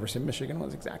University of Michigan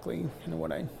was exactly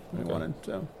what I wanted.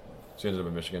 So you ended up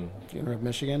in Michigan. University of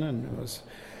Michigan, and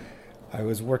I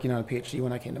was working on a PhD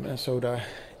when I came to Minnesota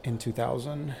in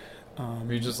 2000.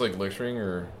 Were you just like lecturing,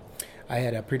 or? I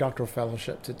had a predoctoral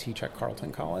fellowship to teach at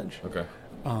Carleton College. Okay.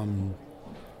 And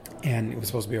it was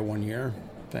supposed to be a 1-year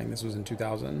thing. This was in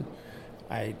 2000.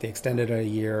 They extended it a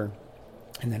year,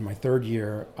 and then my third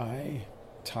year I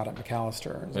taught at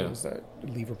McAllister. It was the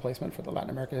leave replacement for the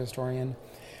Latin America historian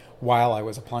while I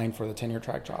was applying for the tenure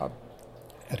track job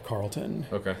at Carleton.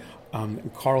 Okay.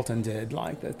 Carleton did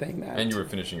like the thing that... And you were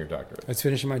finishing your doctorate. I was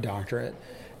finishing my doctorate.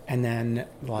 And then,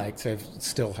 so I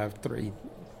still have 3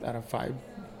 out of 5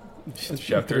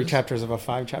 chapters? 3 chapters of a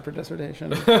 5-chapter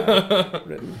dissertation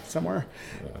written somewhere.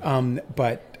 Yeah.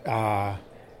 But kind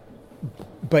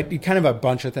of a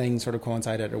bunch of things sort of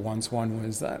coincided at once. One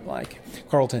was that, like,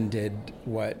 Carleton did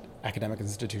what academic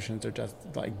institutions are just,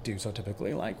 like, do so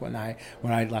typically. Like, when I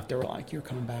left, they were like, you're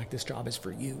coming back, this job is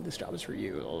for you,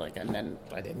 like, and then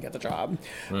I didn't get the job.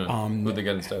 Right. Who'd they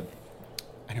get instead?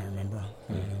 I don't remember.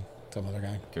 I don't know. Some other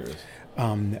guy. Curious.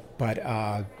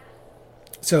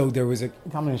 So there was a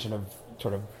combination of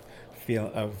sort of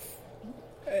feel of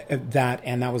that,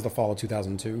 and that was the fall of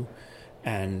 2002,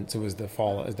 and so it was the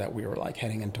fall that we were like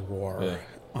heading into war. Yeah.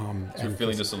 So you're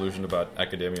feeling disillusioned about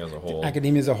academia as a whole.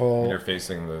 And you're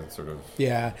facing the sort of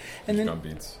and then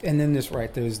drumbeats. And then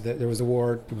there was a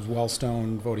war. It was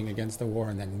Wellstone voting against the war,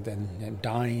 and then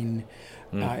dying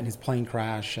in his plane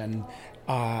crash, and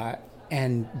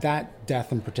that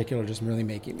death in particular just really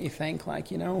making me think,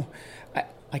 like, I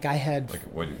had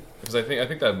because I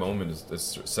think that moment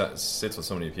sits with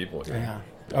so many people here. Yeah.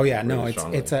 Oh yeah, really no,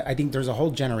 strongly. I think there's a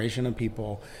whole generation of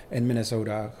people in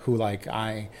Minnesota who, like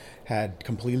I, had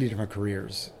completely different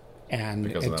careers, and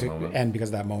because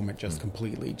of that moment just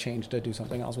completely changed to do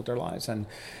something else with their lives, and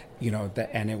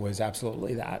and it was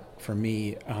absolutely that for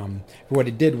me. What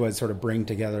it did was sort of bring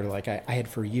together, like I had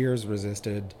for years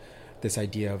resisted this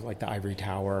idea of like the ivory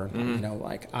tower.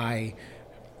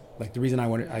 The reason I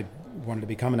wanted to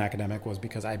become an academic was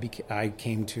because I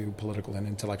came to political and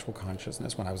intellectual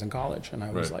consciousness when I was in college, and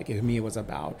I was like, to me, it was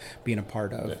about being a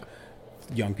part of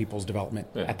young people's development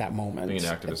at that moment. Being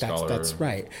an activist scholar. That's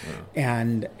right.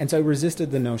 Yeah. And so I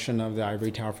resisted the notion of the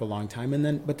ivory tower for a long time,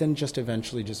 but then just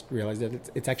eventually just realized that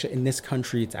it's actually, in this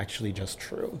country, it's actually just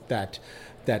true that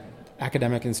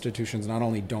academic institutions not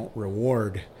only don't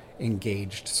reward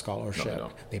engaged scholarship.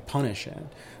 No, they punish it.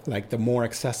 Like the more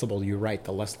accessible you write,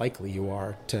 the less likely you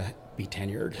are to be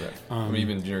tenured. Right.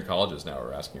 Even junior colleges now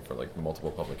are asking for like multiple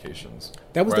publications.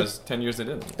 That was whereas 10 years they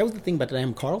didn't. That was the thing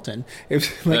about Carleton. It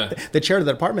was like the chair of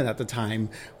the department at the time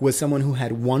was someone who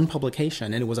had one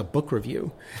publication, and it was a book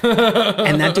review.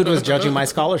 And that dude was judging my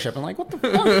scholarship. I'm like, what the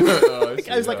fuck?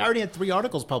 I was like, I already had 3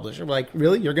 articles published. I'm like,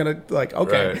 really? You're gonna like,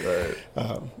 okay.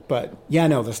 Right. But yeah,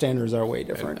 no, the standards are way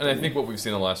different. And I think what we've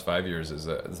seen in the last 5 years is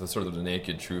the sort of the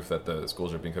naked truth that the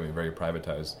schools are becoming very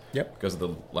privatized. Yep. Because of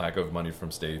the lack of money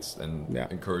from states and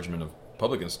encouragement of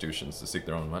public institutions to seek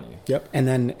their own money. Yep. And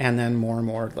then more and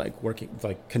more like working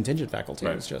like contingent faculty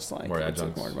is just like more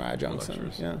adjuncts, more adjuncts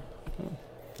and,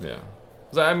 yeah.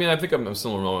 So, I mean, I think I'm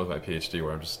still enrolled with my PhD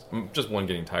where I'm just one,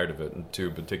 getting tired of it, and 2,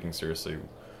 but taking seriously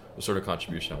the sort of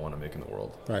contribution I want to make in the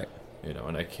world. Right. You know,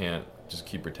 and I can't just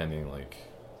keep pretending like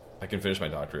I can finish my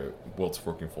doctorate whilst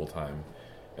working full time,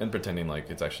 and pretending like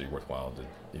it's actually worthwhile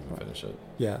to even finish it.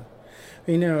 Yeah.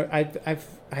 You know, I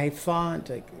thought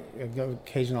like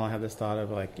occasionally I have this thought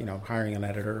of like, you know, hiring an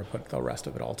editor to put the rest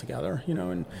of it all together, you know,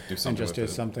 and do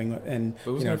something and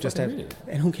you know, just have,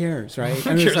 and who cares, right?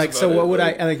 And it's like, so what would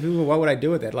I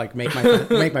do with it? Like make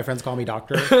my friends call me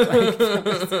doctor.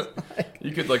 Like,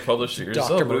 you could like publish it yourself.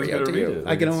 Dr. Maria to you.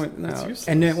 I can only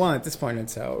and then, well, at this point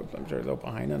it's out. I'm sure they're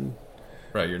behind and.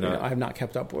 Right, you're not. You know, I have not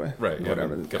kept up with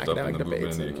whatever kept up in the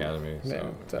movement in the academy.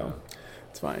 So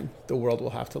it's fine. The world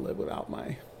will have to live without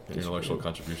my intellectual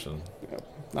contribution. Yeah.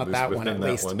 Not that one, at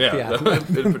least. Yeah.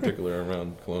 In particular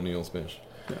around colonial Spanish.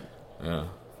 Yeah.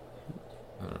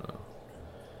 I don't know.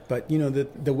 But you know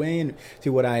the way in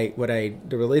the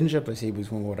relationship I see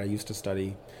between what I used to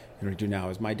study and what I do now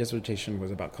is my dissertation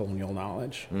was about colonial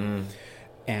knowledge,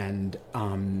 and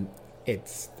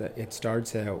it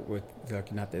starts out with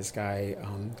looking at this guy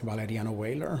Valeriano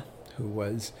Weyler, who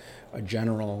was a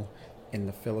general in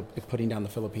putting down the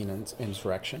Philippine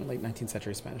insurrection, late 19th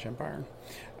century Spanish Empire,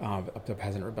 of the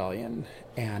peasant rebellion,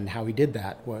 and how he did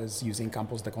that was using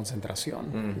campos de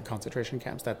concentración, concentration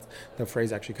camps. That the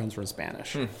phrase actually comes from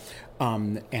Spanish,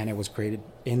 and it was created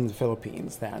in the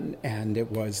Philippines then, and it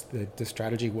was the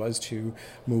strategy was to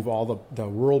move all the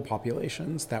rural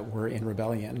populations that were in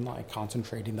rebellion, like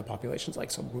concentrating the populations,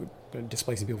 like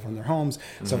displacing people from their homes,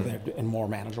 so they're in more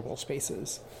manageable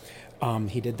spaces.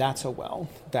 He did that so well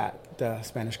that the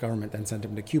Spanish government then sent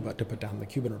him to Cuba to put down the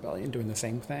Cuban rebellion, doing the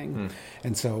same thing.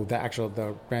 And so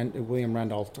the William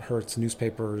Randolph Hearst's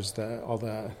newspapers, the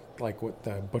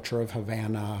Butcher of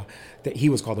Havana, that he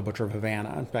was called the Butcher of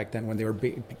Havana back then when they were,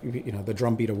 the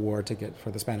drumbeat of war for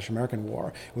the Spanish-American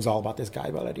War. It was all about this guy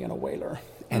Valeriano Weyler,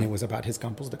 and it was about his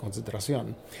campos de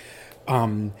concentración.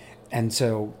 And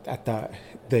so at the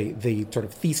sort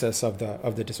of thesis of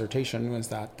the dissertation was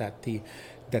that the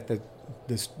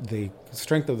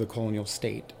strength of the colonial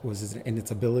state was in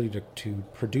its ability to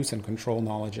produce and control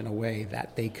knowledge in a way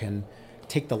that they can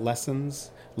take the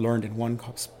lessons learned in one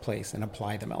place and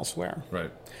apply them elsewhere.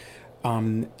 Right.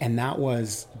 And that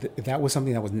was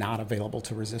something that was not available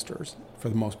to resistors for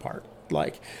the most part.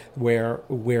 Like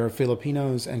where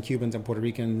Filipinos and Cubans and Puerto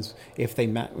Ricans, if they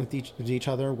met with each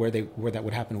other, where that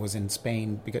would happen was in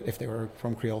Spain, because if they were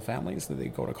from Creole families,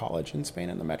 they'd go to college in Spain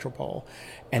in the metropole,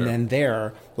 and then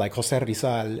there, like Jose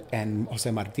Rizal and Jose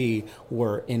Martí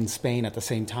were in Spain at the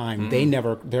same time.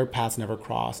 Their paths never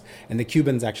crossed, and the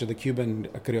Cuban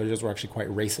criollos were actually quite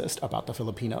racist about the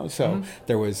Filipinos. So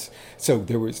there was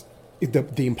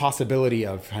the impossibility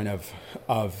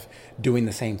of doing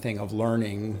the same thing, of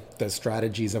learning the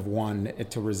strategies of one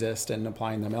to resist and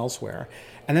applying them elsewhere,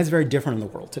 and that's very different in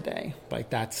the world today. Like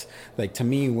that's like, to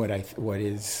me, what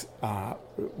is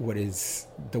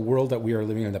the world that we are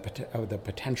living in, the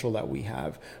potential that we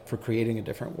have for creating a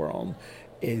different world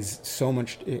is so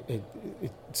much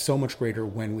greater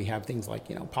when we have things like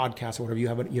podcasts or whatever.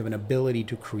 You have an ability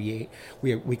to create.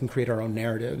 We can create our own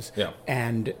narratives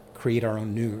and create our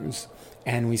own news,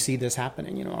 and we see this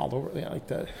happening all over, like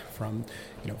from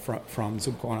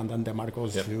Subconan de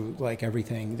Marcos to like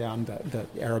everything down the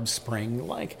Arab Spring.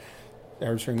 Like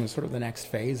Arab Spring was sort of the next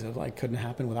phase of like couldn't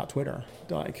happen without Twitter.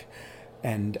 Like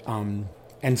and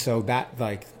so that,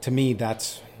 like, to me,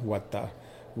 that's what the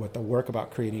work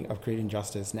about creating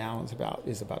justice now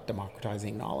is about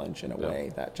democratizing knowledge in a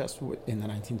way that just in the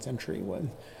 19th century was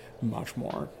much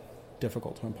more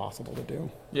difficult to impossible to do.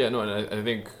 Yeah, no, and I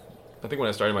think when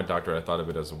I started my doctorate, I thought of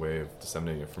it as a way of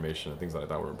disseminating information and things that I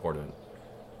thought were important. And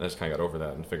I just kind of got over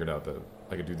that and figured out that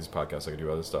I could do these podcasts, I could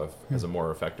do other stuff as a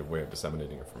more effective way of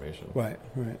disseminating information. Right.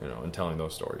 And telling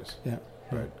those stories. Yeah.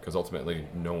 right? Because ultimately,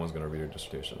 no one's going to read your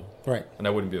dissertation, right? And I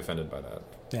wouldn't be offended by that,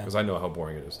 because I know how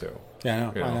boring it is too.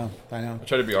 Yeah, I know. I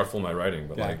try to be artful in my writing,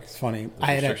 but it's funny.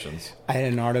 I had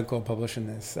an article published in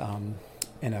this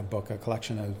in a book, a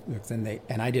collection of books,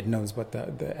 and I didn't know this, but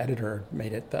the editor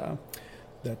made it the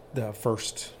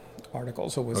first article,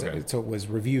 so it was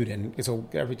reviewed, and so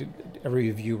every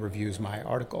review reviews my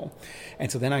article, and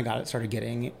so then started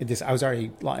getting this. I was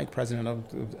already like president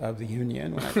of the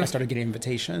union when I started getting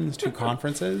invitations to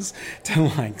conferences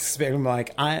to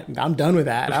I'm done with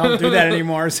that. I don't do that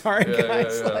anymore. Sorry,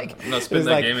 guys. Yeah. Like, I'm not spitting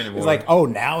that game anymore. It's like, oh,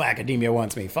 now academia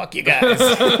wants me. Fuck you guys.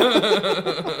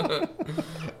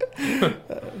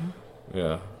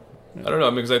 Yeah. I don't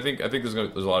know, because I think there's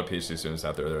a lot of PhD students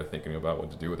out there that are thinking about what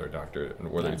to do with their doctorate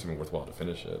and whether it's even worthwhile to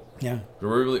finish it. Yeah,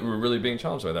 we're really being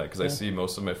challenged by that, because I see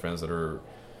most of my friends that are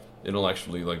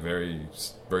intellectually like very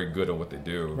very good at what they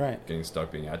do, getting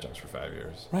stuck being adjuncts for 5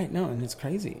 years. Right. No, and it's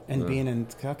crazy, and being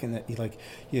stuck in that you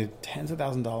have tens of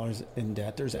thousands of dollars in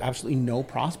debt. There's absolutely no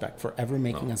prospect for ever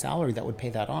making a salary that would pay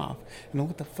that off.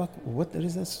 What the fuck? What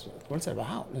is this? What's it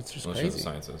about? It's just crazy. The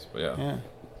sciences, but yeah.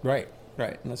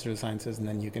 Right, unless you're the sciences, and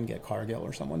then you can get Cargill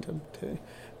or someone to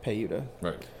pay you to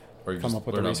or you come just up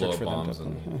with learn the how to blow research up for bombs,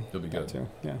 them. and you'll be good. Too.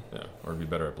 Yeah, or be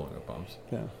better at blowing up bombs.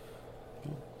 Yeah.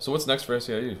 So what's next for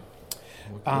SEIU?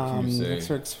 What can you say?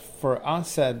 Next for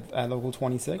us at Local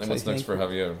 26. And what's next for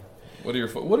Javier? What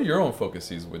are your own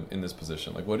focuses in this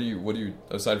position? Like, what do you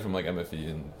aside from like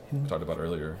MFE and we talked about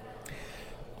earlier?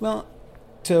 Well,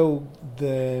 so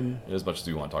as much as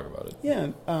you want to talk about it. Yeah.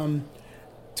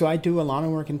 So I do a lot of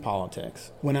work in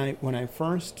politics. When I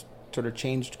first sort of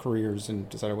changed careers and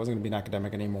decided I wasn't going to be an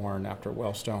academic anymore, and after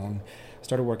Wellstone, I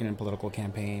started working in political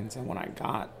campaigns. And when I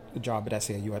got a job at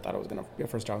SEIU, I thought it was going to be a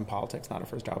first job in politics, not a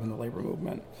first job in the labor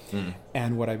movement.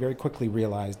 And what I very quickly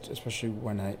realized, especially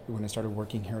when I started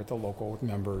working here at the Local with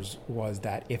members, was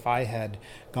that if I had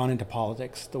gone into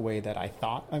politics the way that I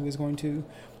thought I was going to,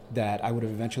 that I would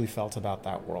have eventually felt about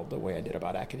that world the way I did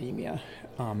about academia.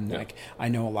 Like, I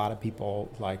know a lot of people,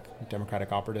 like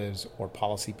Democratic operatives or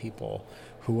policy people,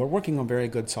 who are working on very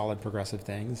good, solid, progressive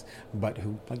things, but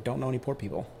who don't know any poor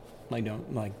people. Our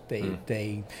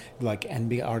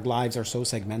lives are so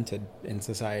segmented in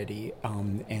society,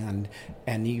 and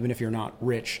even if you're not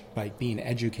rich, being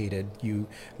educated,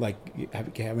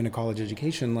 having a college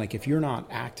education, if you're not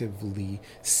actively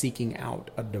seeking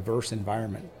out a diverse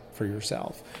environment for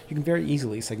yourself, you can very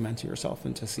easily segment yourself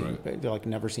into seeing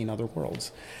never seen other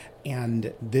worlds.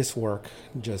 And this work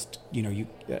just,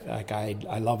 I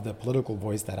love the political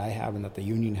voice that I have and that the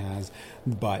union has,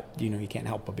 but you can't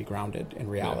help but be grounded in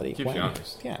reality. Yeah, keeps you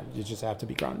honest. Yeah, you just have to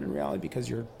be grounded in reality, because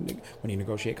when you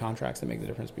negotiate contracts that make the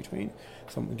difference between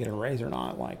someone getting a raise or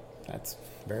not, that's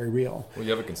very real. Well,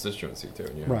 you have a constituency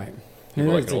too. Right.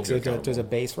 There's a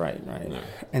base, right. Yeah.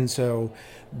 And so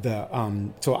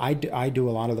so I do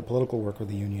a lot of the political work with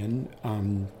the union,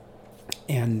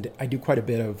 and I do quite a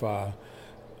bit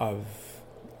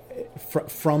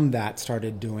from that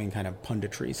started doing kind of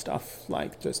punditry stuff,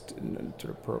 just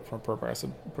sort of from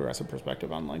progressive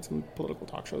perspective on some political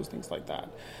talk shows, things like that.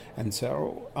 And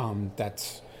so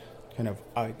that's kind of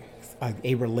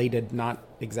a related, not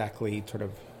exactly sort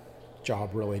of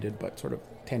job related, but sort of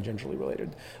tangentially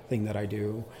related thing that I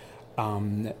do.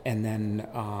 And then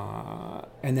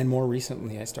more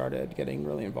recently, I started getting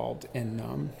really involved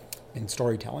in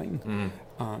storytelling,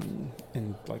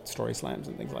 and story slams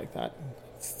and things like that.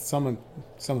 Some of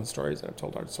the stories that I've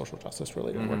told are social justice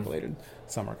related, work related.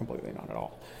 Some are completely not at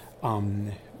all. I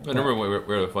remember when we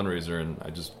were at a fundraiser, and I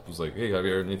just was like, "Hey, have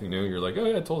you heard anything new?" You're like, "Oh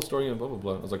yeah, I told a story and blah blah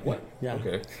blah." I was like, "What?" Yeah.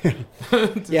 Okay.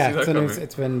 It's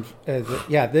been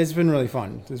this has been really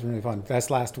fun. This is really fun.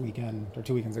 That's last weekend or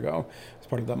 2 weekends ago. It's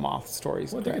part of the Moth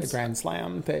Stories Grand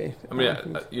Slam. I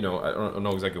don't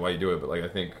know exactly why you do it, but I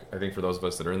think for those of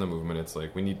us that are in the movement, it's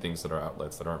we need things that are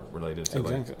outlets that aren't related to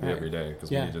every day,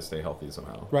 because we need to stay healthy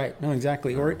somehow. Right. No,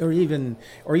 exactly. Or even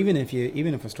if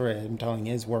a story I'm telling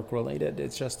is work related,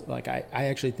 it's just I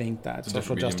actually think that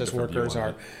social justice workers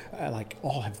are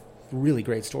all have really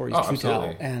great stories to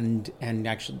tell, and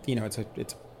actually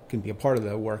it can be a part of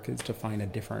the work is to find a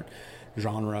different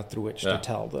genre through which to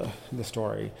tell the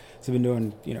story. So I've been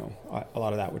doing a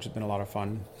lot of that, which has been a lot of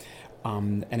fun.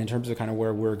 And in terms of kind of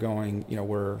where we're going,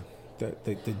 we're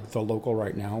the Local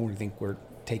right now. We think we're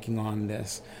taking on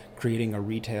this, creating a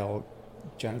retail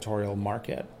janitorial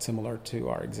market similar to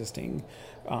our existing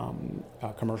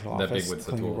commercial office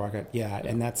cleaning market. Yeah,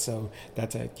 and that's a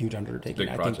huge undertaking.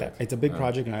 I think that it's a big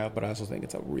project, but I also think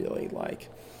it's a really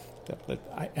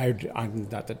I'm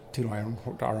not to toot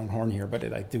our own horn here, but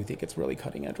I do think it's really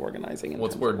cutting edge organizing. Well,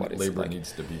 it's where labor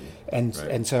needs to be, and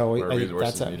right? and so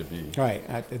resources need to be. Right.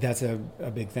 That's a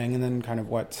big thing, and then kind of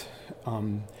what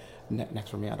next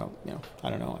for me. I don't know.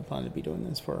 I plan to be doing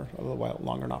this for a little while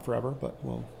longer, not forever, but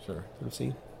we'll sort of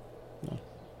see. Yeah.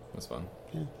 That's fun.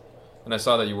 Yeah. And I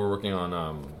saw that you were working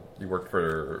on. You worked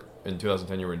for in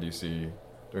 2010. You were in D.C.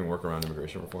 doing work around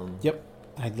immigration reform. Yep.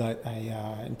 I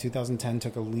in 2010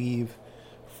 took a leave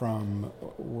from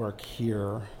work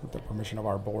here with the permission of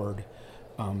our board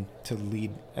to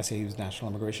lead SEIU's national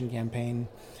immigration campaign.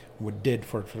 What did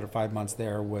for the 5 months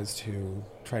there was to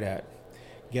try to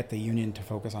get the union to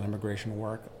focus on immigration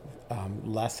work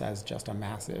less as just a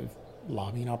massive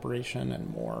lobbying operation and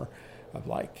more of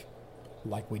like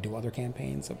we do other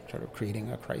campaigns of sort of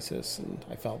creating a crisis. And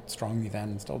I felt strongly then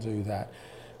and still do that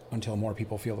until more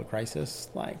people feel the crisis,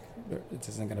 like it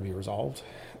isn't going to be resolved.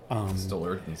 It's still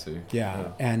urgency.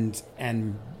 Yeah. And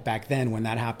back then when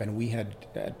that happened, we had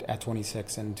at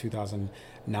 26 in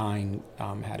 2009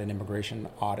 had an immigration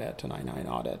audit, an I-9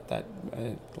 audit that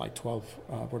like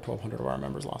 1,200 of our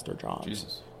members lost their jobs.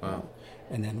 Jesus. Wow.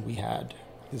 And then we had,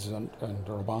 this is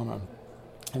under Obama,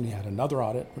 and we had another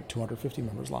audit where 250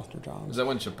 members lost their jobs. Is that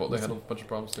when Chipotle had a bunch of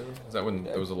problems too? Is that when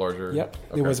there was a larger... Yep.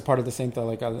 Okay. It was a part of the same thing,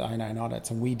 like I-9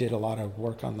 audits. And we did a lot of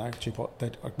work on that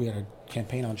Chipotle. We had a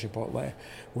campaign on Chipotle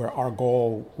where our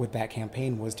goal with that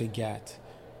campaign was to get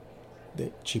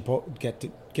the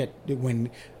Chipotle...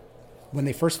 When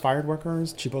they first fired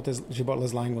workers,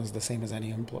 Chipotle's line was the same as any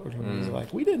employer. It was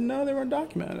like, we didn't know they were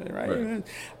undocumented, right?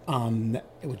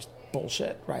 Which is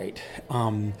bullshit, right?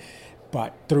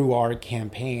 But through our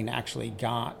campaign, actually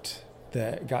got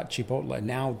Chipotle.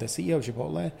 Now the CEO of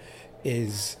Chipotle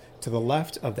is to the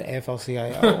left of the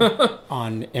AFL-CIO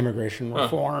on immigration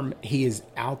reform. He is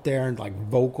out there and like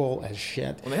vocal as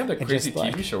shit. Well, they have that crazy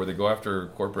TV show where they go after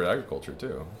corporate agriculture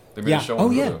too. They made a show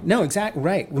on Hulu. No, exactly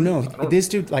right. No, this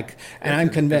dude like, and I'm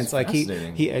convinced like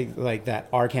he like that.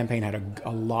 Our campaign had a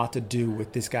lot to do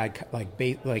with this guy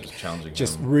just challenging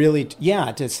just him. Really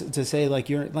to say like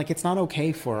you're like it's not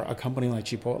okay for a company like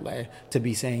Chipotle to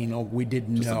be saying we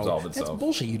didn't just know. That's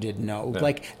bullshit. You didn't know. Yeah.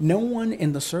 Like no one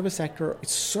in the service sector,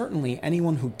 certainly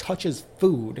anyone who touches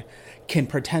food, can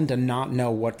pretend to not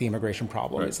know what the immigration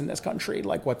problem is in this country,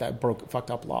 like what that fucked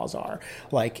up laws are,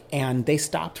 like, and they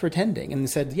stopped pretending and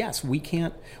said, yes, we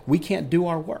can't do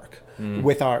our work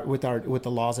with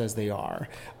the laws as they are,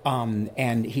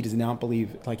 and he does not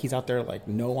believe, like, he's out there like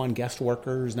no on guest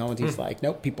workers, no, and he's like,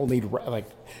 nope, people need like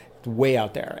way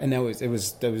out there, and it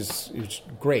was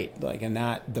great, like, and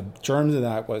that the germs of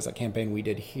that was a campaign we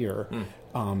did here.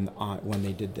 When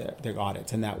they did their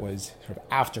audits, and that was sort of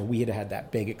after we had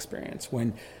that big experience.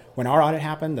 When our audit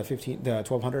happened, the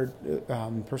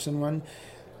 1,200 person one,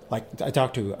 like I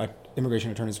talked to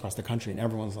immigration attorneys across the country, and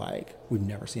everyone's like, "We've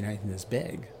never seen anything this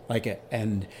big." Like it,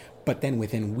 but then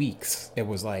within weeks, it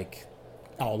was like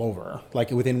all over.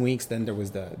 Like within weeks, then there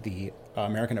was the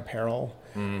American Apparel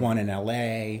one in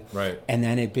LA, right? And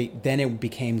then it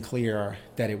became clear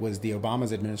that it was the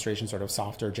Obama's administration sort of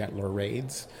softer, gentler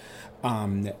raids.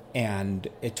 And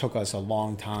it took us a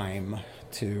long time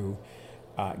to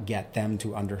get them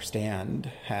to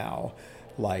understand how,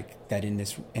 like, that in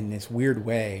this weird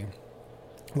way,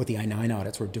 what the I-9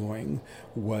 audits were doing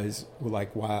was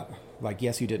like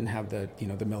yes, you didn't have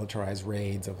the militarized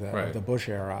raids of the Bush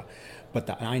era, but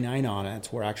the I-9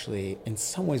 audits were actually in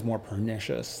some ways more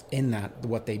pernicious in that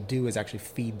what they do is actually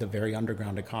feed the very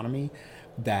underground economy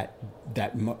that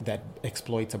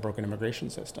exploits a broken immigration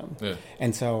system. Yeah.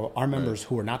 And so our members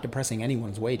who are not depressing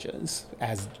anyone's wages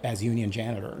as union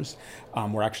janitors,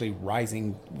 were actually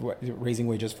raising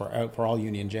wages for all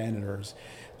union janitors.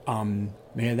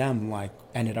 Many of them like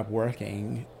ended up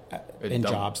working in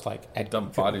jobs like at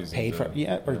dump bodies paid for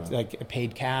like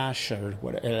paid cash or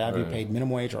whatever, paid minimum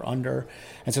wage or under,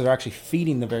 and so they're actually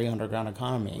feeding the very underground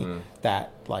economy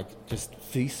that like just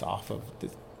feasts off of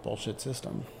this bullshit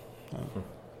system.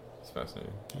 It's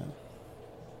fascinating. Yeah.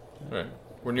 All right,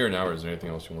 we're near an hour. Is there anything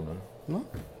else you want to know? No.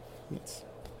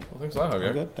 Well, thanks a lot,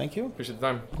 Javier. Good. Thank you. Appreciate the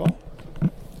time. Cool.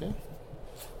 Yeah.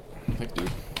 Thank you.